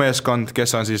 kodumeeskond,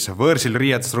 kes on siis võõrsil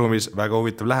riietusruumis, väga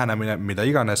huvitav lähenemine, mida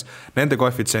iganes. Nende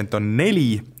koefitsient on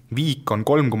 4, Viik on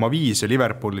 3,5 ja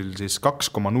Liverpoolil siis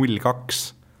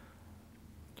 2,02.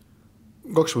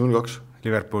 2,02.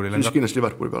 Liverpoolil siis kindlasti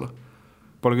Liverpooli peale.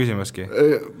 Pole küsimuski.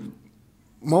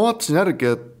 Ma vaatasin järgi,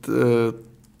 et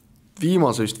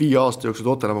viimase vist 5 aasta jooksul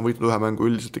Tottenham on võitnud 1 mängu,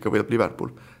 üldiselt ikka võidab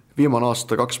Liverpool. Viimane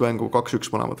aasta 2 mängu,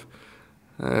 2-1 mõlemad.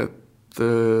 Et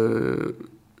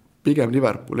pigem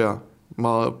Liverpool, jah.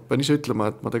 Ma pean ise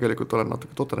ütlema, et ma tegelikult olen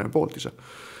natuke Tottenhami poolt ise.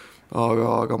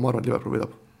 Aga ma arvan, et Liverpool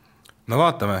võidab. No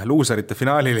vaatame, luuserite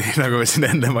finaalili, nagu me siin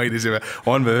enne maidisime,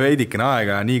 on veel veidikene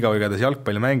aega, nii kaua igatahes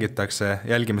jalgpalli mängitakse,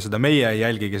 jälgime seda meie,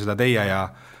 jälgige seda teie ja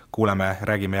kuuleme,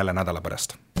 räägime jälle nädala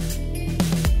pärast.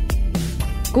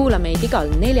 Kuula meid igal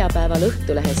neljapäeval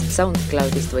Õhtulehest,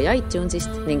 SoundCloudist või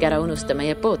iTunesist ning ära unusta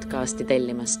meie podcasti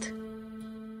tellimast.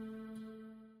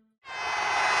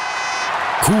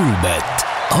 Kuulbet,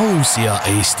 aus ja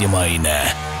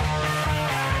eestimaine.